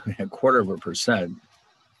Canada, a 0.25%.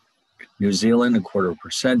 New Zealand,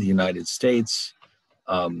 0.25%. The United States.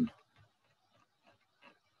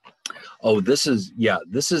 This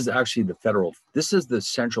is actually the federal, this is the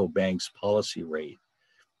central bank's policy rate.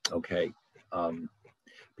 Okay.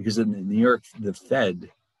 Because in New York, the Fed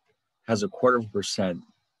has a 0.25%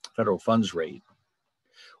 federal funds rate,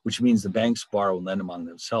 which means the banks borrow and lend among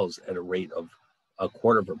themselves at a rate of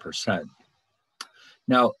 0.25%.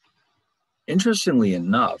 Now, interestingly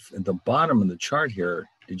enough, at the bottom of the chart here,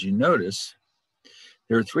 did you notice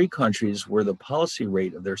there are 3 countries where the policy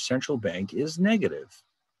rate of their central bank is negative?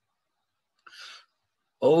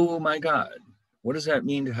 Oh my God, what does that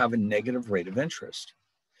mean to have a negative rate of interest?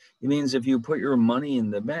 It means if you put your money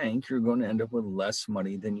in the bank, you're going to end up with less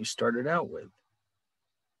money than you started out with.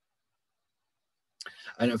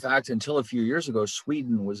 And in fact, until a few years ago,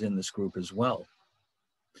 Sweden was in this group as well.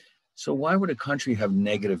 So why would a country have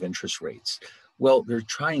negative interest rates? Well, they're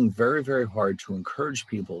trying very, very hard to encourage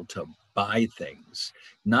people to buy things,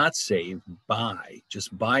 not save, buy,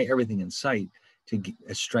 just buy everything in sight to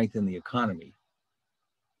strengthen the economy.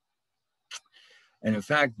 And in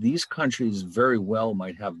fact, these countries very well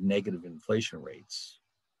might have negative inflation rates,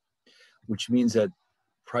 which means that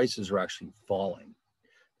prices are actually falling.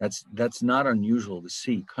 That's not unusual to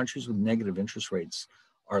see. Countries with negative interest rates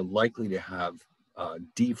are likely to have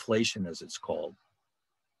deflation, as it's called.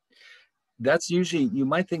 That's usually, you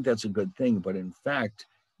might think that's a good thing, but in fact,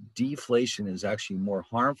 deflation is actually more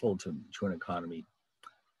harmful to an economy,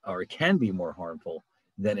 or it can be more harmful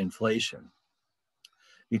than inflation.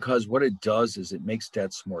 Because what it does is it makes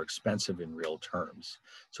debts more expensive in real terms.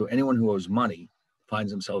 So anyone who owes money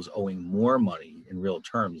finds themselves owing more money in real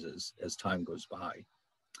terms as time goes by.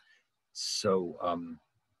 So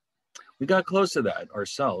we got close to that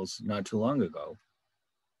ourselves not too long ago.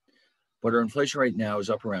 But our inflation rate now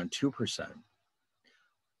is up around 2%.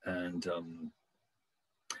 And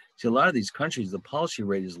see, a lot of these countries, the policy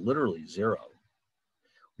rate is literally 0,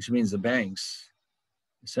 which means the banks,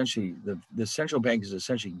 essentially, the central bank is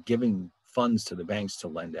essentially giving funds to the banks to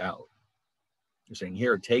lend out. They're saying,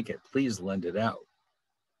 here, take it, please lend it out.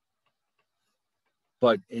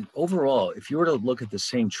 But overall, if you were to look at the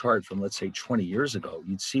same chart from, let's say, 20 years ago,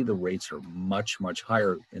 you'd see the rates are much, much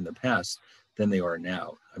higher in the past than they are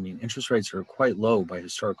now. I mean, interest rates are quite low by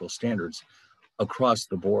historical standards across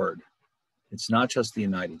the board. It's not just the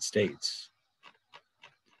United States.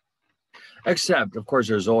 Except, of course,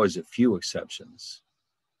 there's always a few exceptions.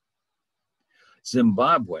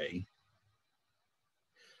 Zimbabwe,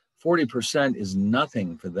 40% is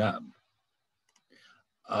nothing for them.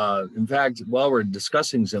 In fact, while we're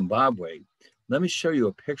discussing Zimbabwe, let me show you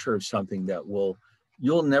a picture of something that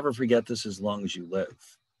you'll never forget this as long as you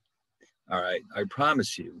live. All right, I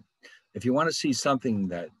promise you, if you want to see something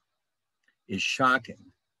that is shocking,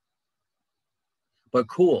 but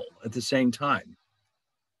cool at the same time,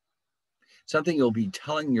 something you'll be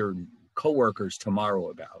telling your coworkers tomorrow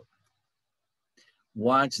about,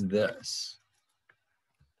 watch this.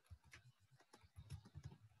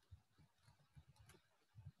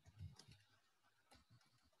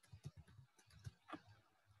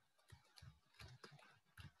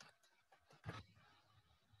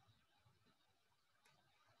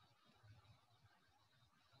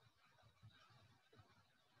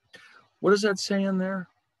 What does that say in there?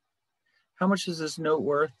 How much is this note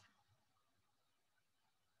worth?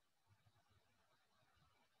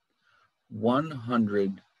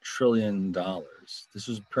 $100 trillion. This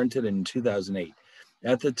was printed in 2008.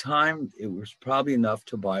 At the time, it was probably enough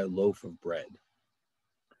to buy a loaf of bread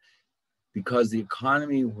because the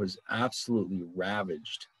economy was absolutely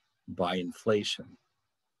ravaged by inflation.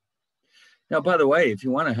 Now, by the way, if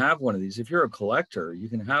you want to have one of these, if you're a collector, you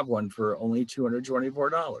can have one for only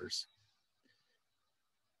 $224.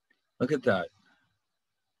 Look at that.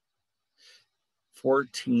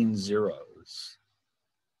 14 zeros.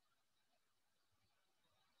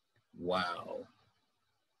 Wow.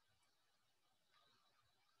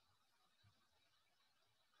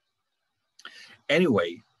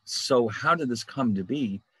 Anyway, so how did this come to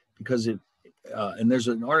be? Because and there's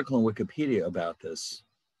an article in Wikipedia about this.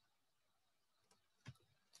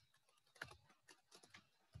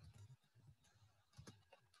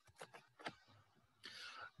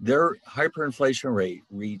 Their hyperinflation rate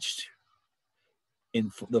reached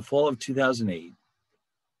in the fall of 2008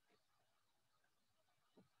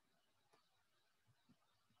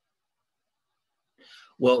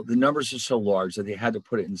 well, the numbers are so large that they had to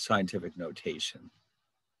put it in scientific notation.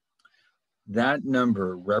 That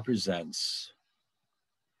number represents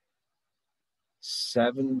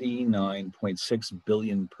 79.6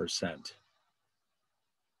 billion%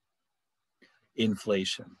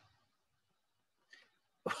 inflation.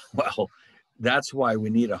 Well, that's why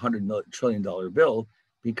we need $100 trillion bill,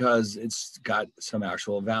 because it's got some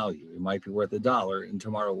actual value. It might be worth $1 and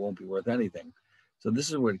tomorrow it won't be worth anything. So this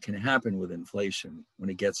is what can happen with inflation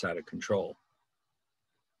when it gets out of control.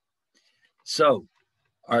 So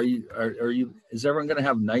is everyone going to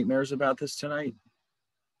have nightmares about this tonight?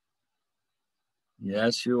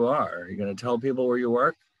 Yes, you are. You're going to tell people where you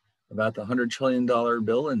work about the $100 trillion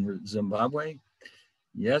bill in Zimbabwe?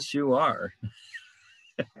 Yes, you are.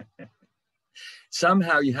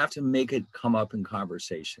 Somehow you have to make it come up in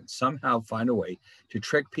conversation. Somehow find a way to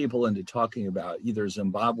trick people into talking about either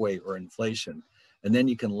Zimbabwe or inflation, and then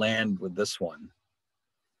you can land with this one.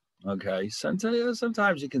 Okay,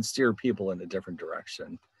 sometimes you can steer people in a different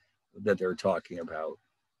direction that they're talking about.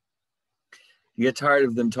 You get tired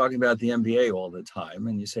of them talking about the NBA all the time,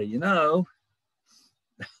 and you say, you know.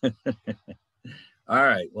 All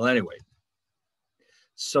right, well, anyway.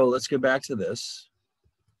 So let's get back to this.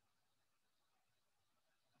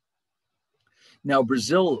 Now,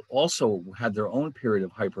 Brazil also had their own period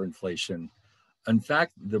of hyperinflation. In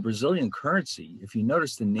fact, the Brazilian currency, if you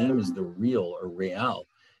notice the name is the real or real,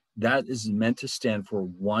 that is meant to stand for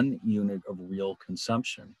 1 unit of real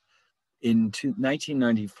consumption. In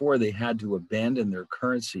 1994, they had to abandon their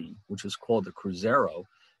currency, which was called the Cruzeiro,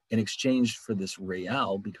 in exchange for this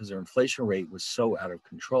real because their inflation rate was so out of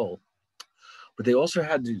control. But they also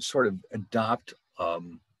had to sort of adopt,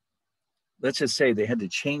 let's just say they had to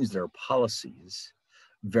change their policies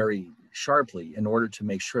very sharply in order to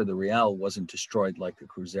make sure the real wasn't destroyed like the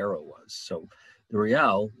Cruzeiro was. So the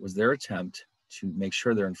real was their attempt to make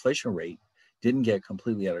sure their inflation rate didn't get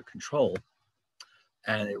completely out of control.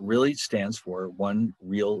 And it really stands for 1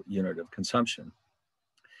 real unit of consumption.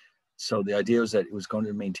 So the idea was that it was going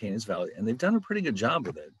to maintain its value, and they've done a pretty good job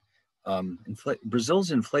with it.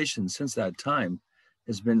 Brazil's inflation since that time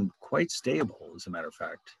has been quite stable, as a matter of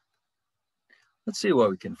fact. Let's see what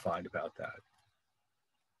we can find about that.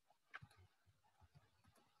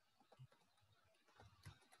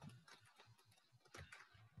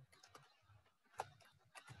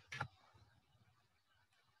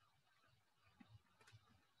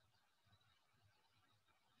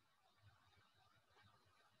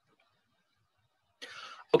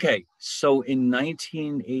 Okay, so in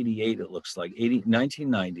 1988, it looks like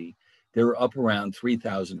 1990, they were up around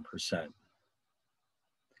 3,000%.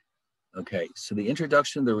 Okay, so the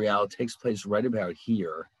introduction of the real takes place right about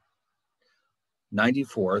here.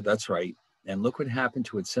 94, that's right. And look what happened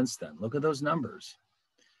to it since then. Look at those numbers.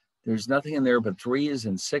 There's nothing in there but 3s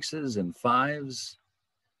and 6s and 5s.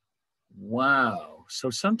 Wow. So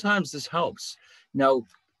sometimes this helps. Now,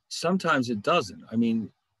 sometimes it doesn't. I mean,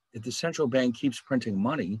 if the central bank keeps printing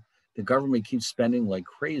money, the government keeps spending like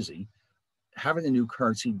crazy, having a new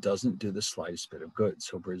currency doesn't do the slightest bit of good.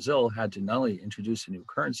 So Brazil had to not only introduce a new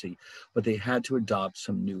currency, but they had to adopt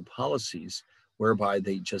some new policies whereby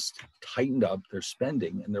they just tightened up their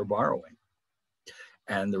spending and their borrowing.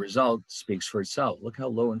 And the result speaks for itself. Look how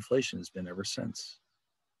low inflation has been ever since.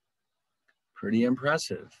 Pretty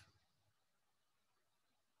impressive.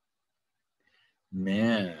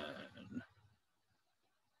 Man.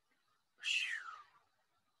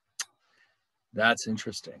 That's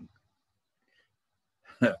interesting.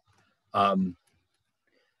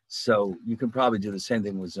 So you can probably do the same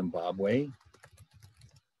thing with Zimbabwe.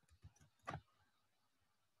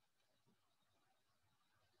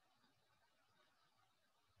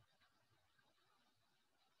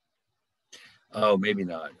 Oh, maybe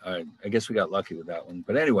not. I guess we got lucky with that one.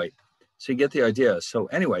 But anyway, so you get the idea. So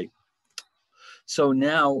anyway, so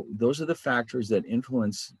now those are the factors that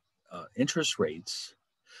influence interest rates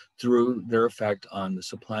through their effect on the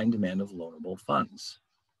supply and demand of loanable funds.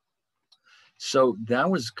 So that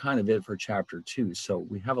was kind of it for chapter 2. So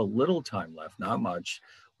we have a little time left, not much.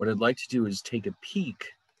 What I'd like to do is take a peek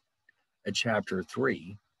at chapter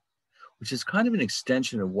 3, which is kind of an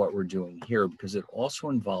extension of what we're doing here because it also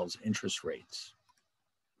involves interest rates.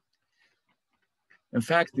 In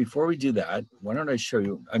fact, before we do that, why don't I show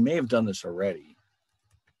you, I may have done this already.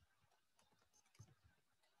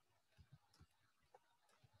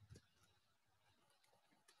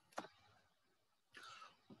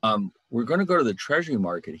 We're going to go to the treasury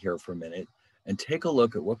market here for a minute and take a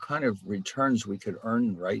look at what kind of returns we could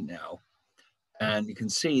earn right now. And you can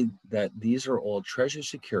see that these are all treasury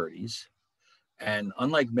securities. And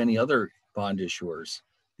unlike many other bond issuers,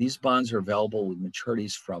 these bonds are available with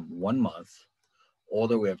maturities from 1 month all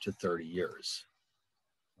the way up to 30 years.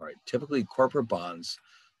 All right, typically corporate bonds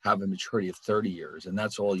have a maturity of 30 years, and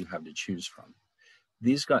that's all you have to choose from.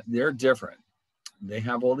 They're different. They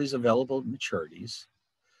have all these available maturities,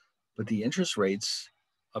 but the interest rates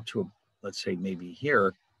up to, let's say maybe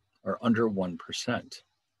here, are under 1%.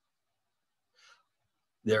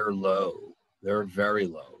 They're low. They're very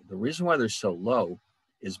low. The reason why they're so low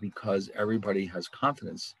is because everybody has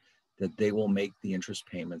confidence that they will make the interest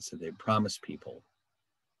payments that they promise people.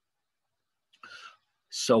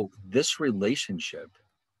 So this relationship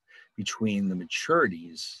between the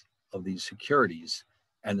maturities of these securities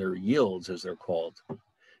and their yields, as they're called,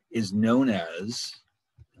 is known as,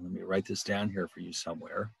 and let me write this down here for you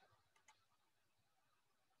somewhere.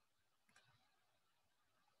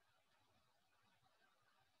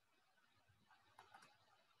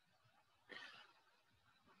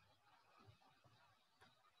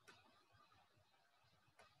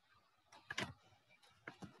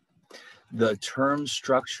 The term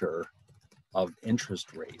structure of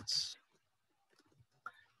interest rates,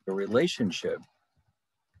 the relationship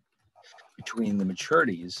between the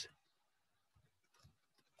maturities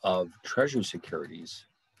of treasury securities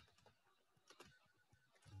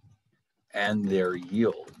and their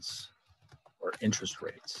yields or interest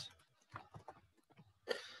rates.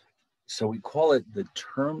 So we call it the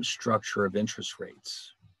term structure of interest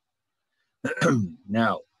rates.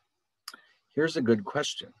 Now, here's a good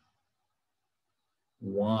question.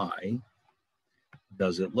 Why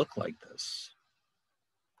does it look like this?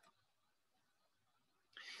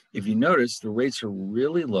 If you notice, the rates are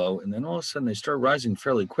really low, and then all of a sudden they start rising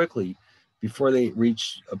fairly quickly before they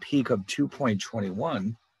reach a peak of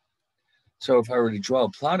 2.21. So if I were to draw a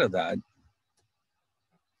plot of that,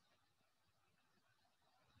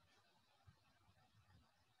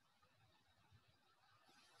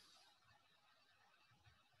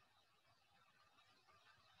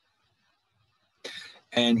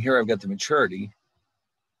 and here I've got the maturity,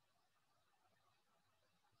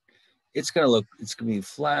 it's going to be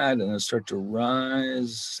flat and it'll start to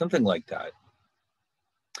rise, something like that.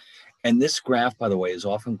 And this graph, by the way, is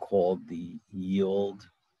often called the yield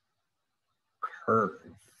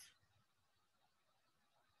curve.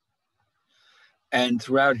 And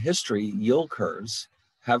throughout history, yield curves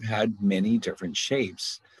have had many different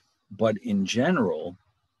shapes, but in general,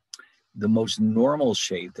 the most normal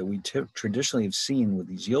shape that we traditionally have seen with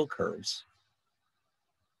these yield curves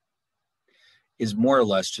is more or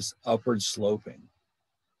less just upward sloping.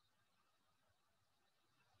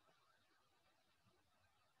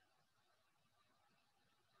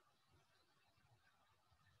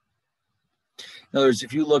 In other words,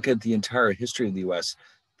 if you look at the entire history of the US,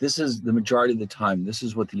 this is the majority of the time, this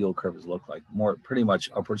is what the yield curve has looked like, more pretty much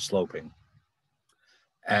upward sloping.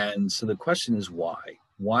 And so the question is why?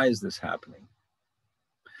 Why is this happening?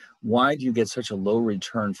 Why do you get such a low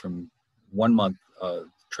return from 1 month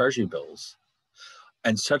treasury bills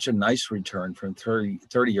and such a nice return from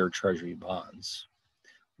 30-year treasury bonds?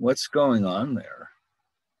 What's going on there?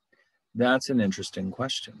 That's an interesting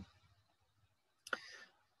question.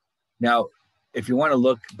 Now, if you want to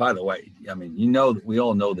look, by the way, I mean, you know, we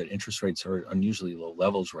all know that interest rates are at unusually low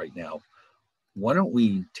levels right now. Why don't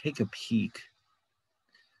we take a peek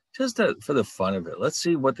just for the fun of it? Let's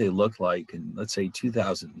see what they look like in, let's say,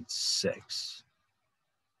 2006.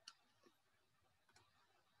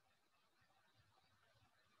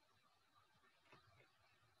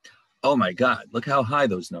 Oh my God, look how high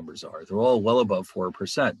those numbers are. They're all well above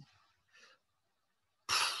 4%.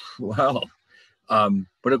 Well,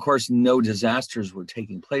 but of course, no disasters were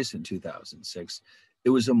taking place in 2006. It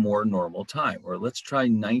was a more normal time. Or let's try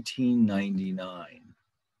 1999.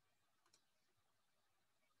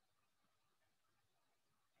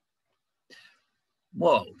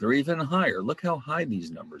 Whoa, they're even higher. Look how high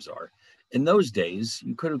these numbers are. In those days,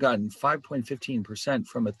 you could have gotten 5.15%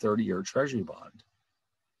 from a 30-year treasury bond.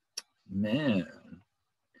 Man.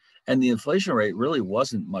 And the inflation rate really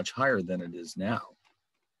wasn't much higher than it is now.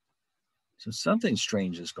 So something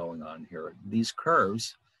strange is going on here. These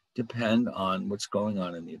curves depend on what's going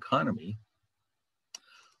on in the economy.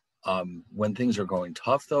 When things are going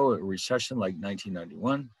tough, though, a recession like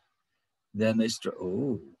 1991, then they start,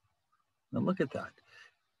 oh, now look at that.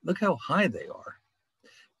 Look how high they are.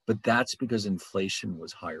 But that's because inflation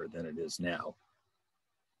was higher than it is now.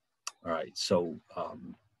 All right, so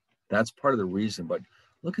that's part of the reason. But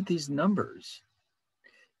look at these numbers.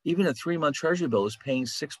 Even a 3-month treasury bill is paying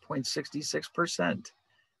 6.66%.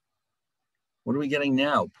 What are we getting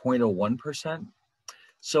now? 0.01%?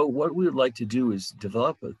 So what we would like to do is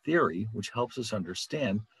develop a theory which helps us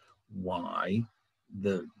understand why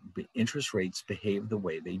the interest rates behave the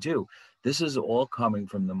way they do. This is all coming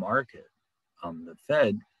from the market. The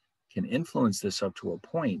Fed can influence this up to a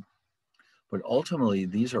point, but ultimately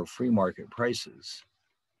these are free market prices.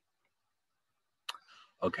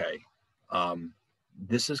 Okay.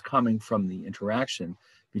 This is coming from the interaction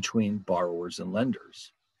between borrowers and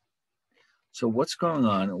lenders. So what's going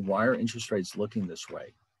on? Why are interest rates looking this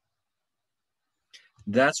way?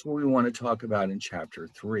 That's what we want to talk about in chapter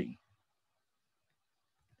 3.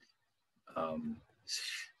 All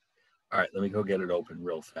right, let me go get it open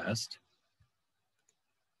real fast.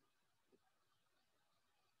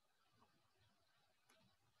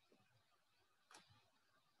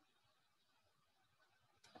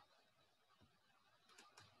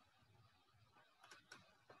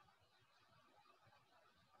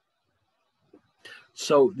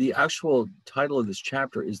 So the actual title of this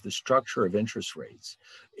chapter is The Structure of Interest Rates.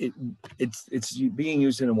 It's being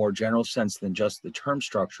used in a more general sense than just the term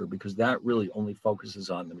structure, because that really only focuses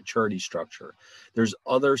on the maturity structure. There's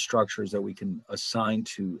other structures that we can assign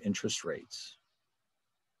to interest rates.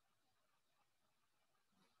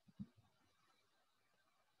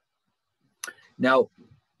 Now,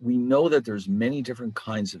 we know that there's many different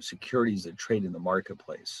kinds of securities that trade in the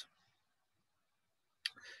marketplace.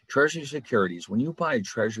 Treasury securities, when you buy a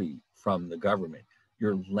treasury from the government,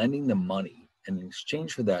 you're lending them money, and in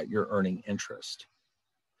exchange for that, you're earning interest.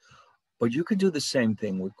 But you could do the same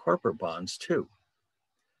thing with corporate bonds too.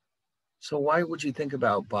 So why would you think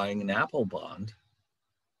about buying an Apple bond,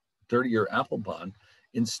 30-year Apple bond,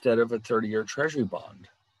 instead of a 30-year treasury bond?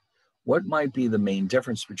 What might be the main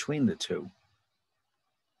difference between the two?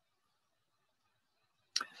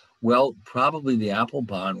 Well, probably the Apple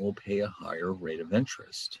bond will pay a higher rate of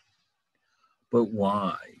interest. But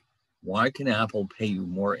why? Why can Apple pay you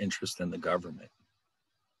more interest than the government?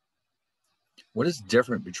 What is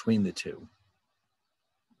different between the two?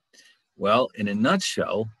 Well, in a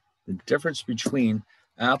nutshell, the difference between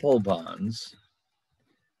Apple bonds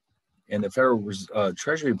and the Federal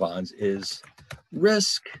Treasury bonds is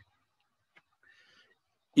risk.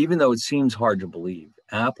 Even though it seems hard to believe,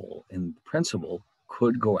 Apple, in principle,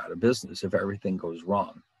 could go out of business if everything goes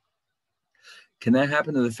wrong. Can that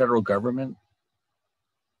happen to the federal government?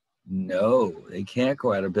 No, they can't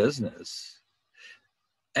go out of business.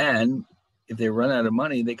 And if they run out of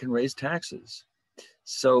money, they can raise taxes.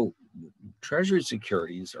 So Treasury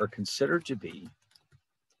securities are considered to be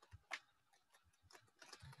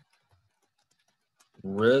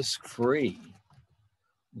risk-free,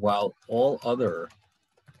 while all other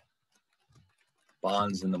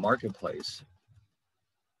bonds in the marketplace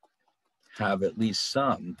have at least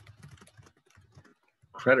some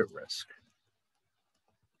credit risk.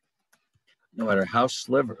 no matter how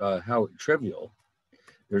trivial,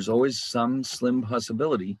 there's always some slim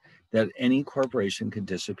possibility that any corporation could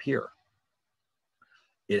disappear.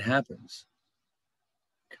 It happens.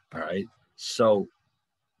 All right. So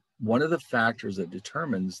one of the factors that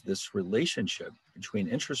determines this relationship between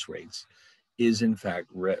interest rates is, in fact,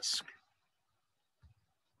 risk.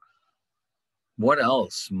 What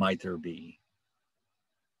else might there be?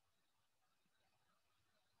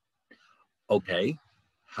 Okay,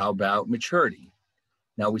 how about maturity?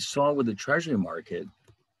 Now, we saw with the Treasury market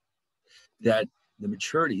that the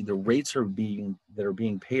maturity, the rates that are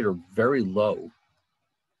being paid are very low.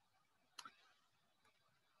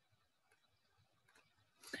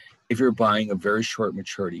 If you're buying a very short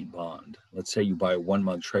maturity bond, let's say you buy a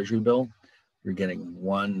 1-month Treasury bill, you're getting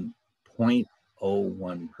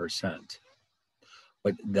 1.01%.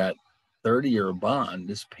 But that 30-year bond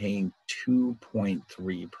is paying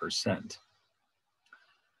 2.3%.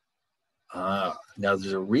 Now,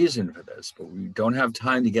 there's a reason for this, but we don't have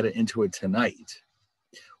time to get into it tonight.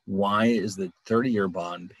 Why is the 30-year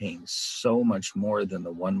bond paying so much more than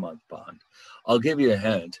the 1-month bond? I'll give you a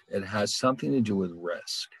hint. It has something to do with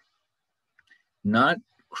risk. Not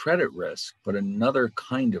credit risk, but another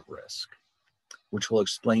kind of risk, which we'll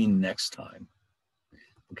explain next time.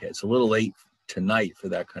 Okay, it's a little late tonight for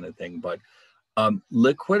that kind of thing, but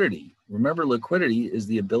liquidity. Remember, liquidity is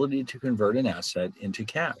the ability to convert an asset into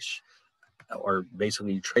cash, or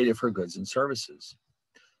basically trade it for goods and services.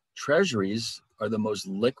 Treasuries are the most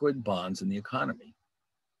liquid bonds in the economy.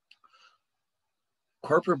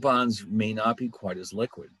 Corporate bonds may not be quite as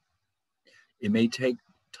liquid. It may take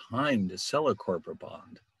time to sell a corporate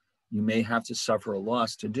bond. You may have to suffer a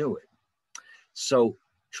loss to do it. So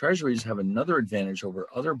treasuries have another advantage over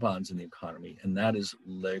other bonds in the economy, and that is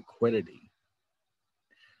liquidity.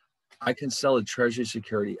 I can sell a treasury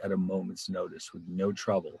security at a moment's notice with no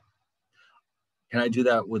trouble. Can I do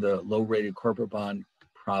that with a low-rated corporate bond?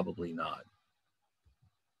 Probably not.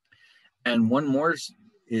 And one more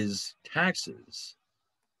is taxes.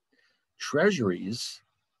 Treasuries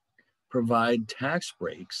provide tax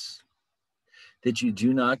breaks that you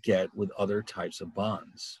do not get with other types of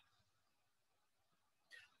bonds.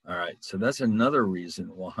 All right, so that's another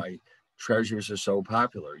reason why treasuries are so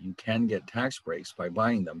popular. You can get tax breaks by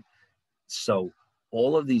buying them. So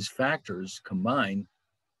all of these factors combine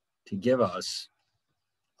to give us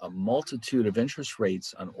a multitude of interest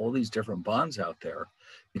rates on all these different bonds out there,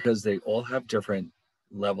 because they all have different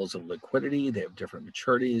levels of liquidity, they have different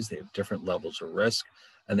maturities, they have different levels of risk,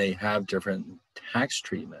 and they have different tax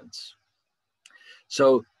treatments.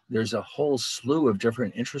 So there's a whole slew of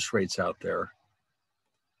different interest rates out there,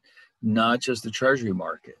 not just the treasury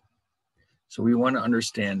market. So we want to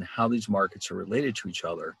understand how these markets are related to each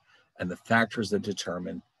other and the factors that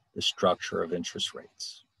determine the structure of interest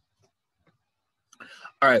rates.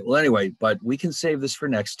 All right, well, anyway, but we can save this for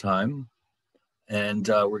next time. And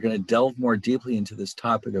we're going to delve more deeply into this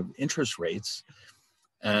topic of interest rates.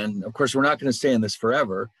 And of course, we're not going to stay in this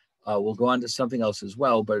forever. We'll go on to something else as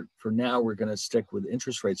well. But for now, we're going to stick with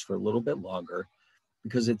interest rates for a little bit longer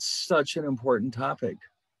because it's such an important topic.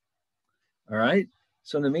 All right.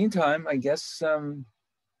 So in the meantime, I guess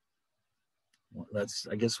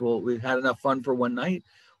we've had enough fun for one night.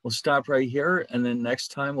 We'll stop right here. And then next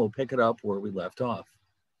time we'll pick it up where we left off.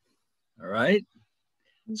 All right.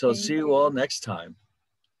 Okay. So see you all next time.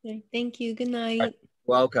 Okay. Thank you. Good night. Right.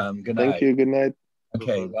 Welcome. Good night. Thank you. Good night.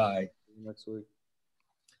 Okay. Bye. Next week.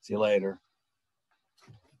 See you later.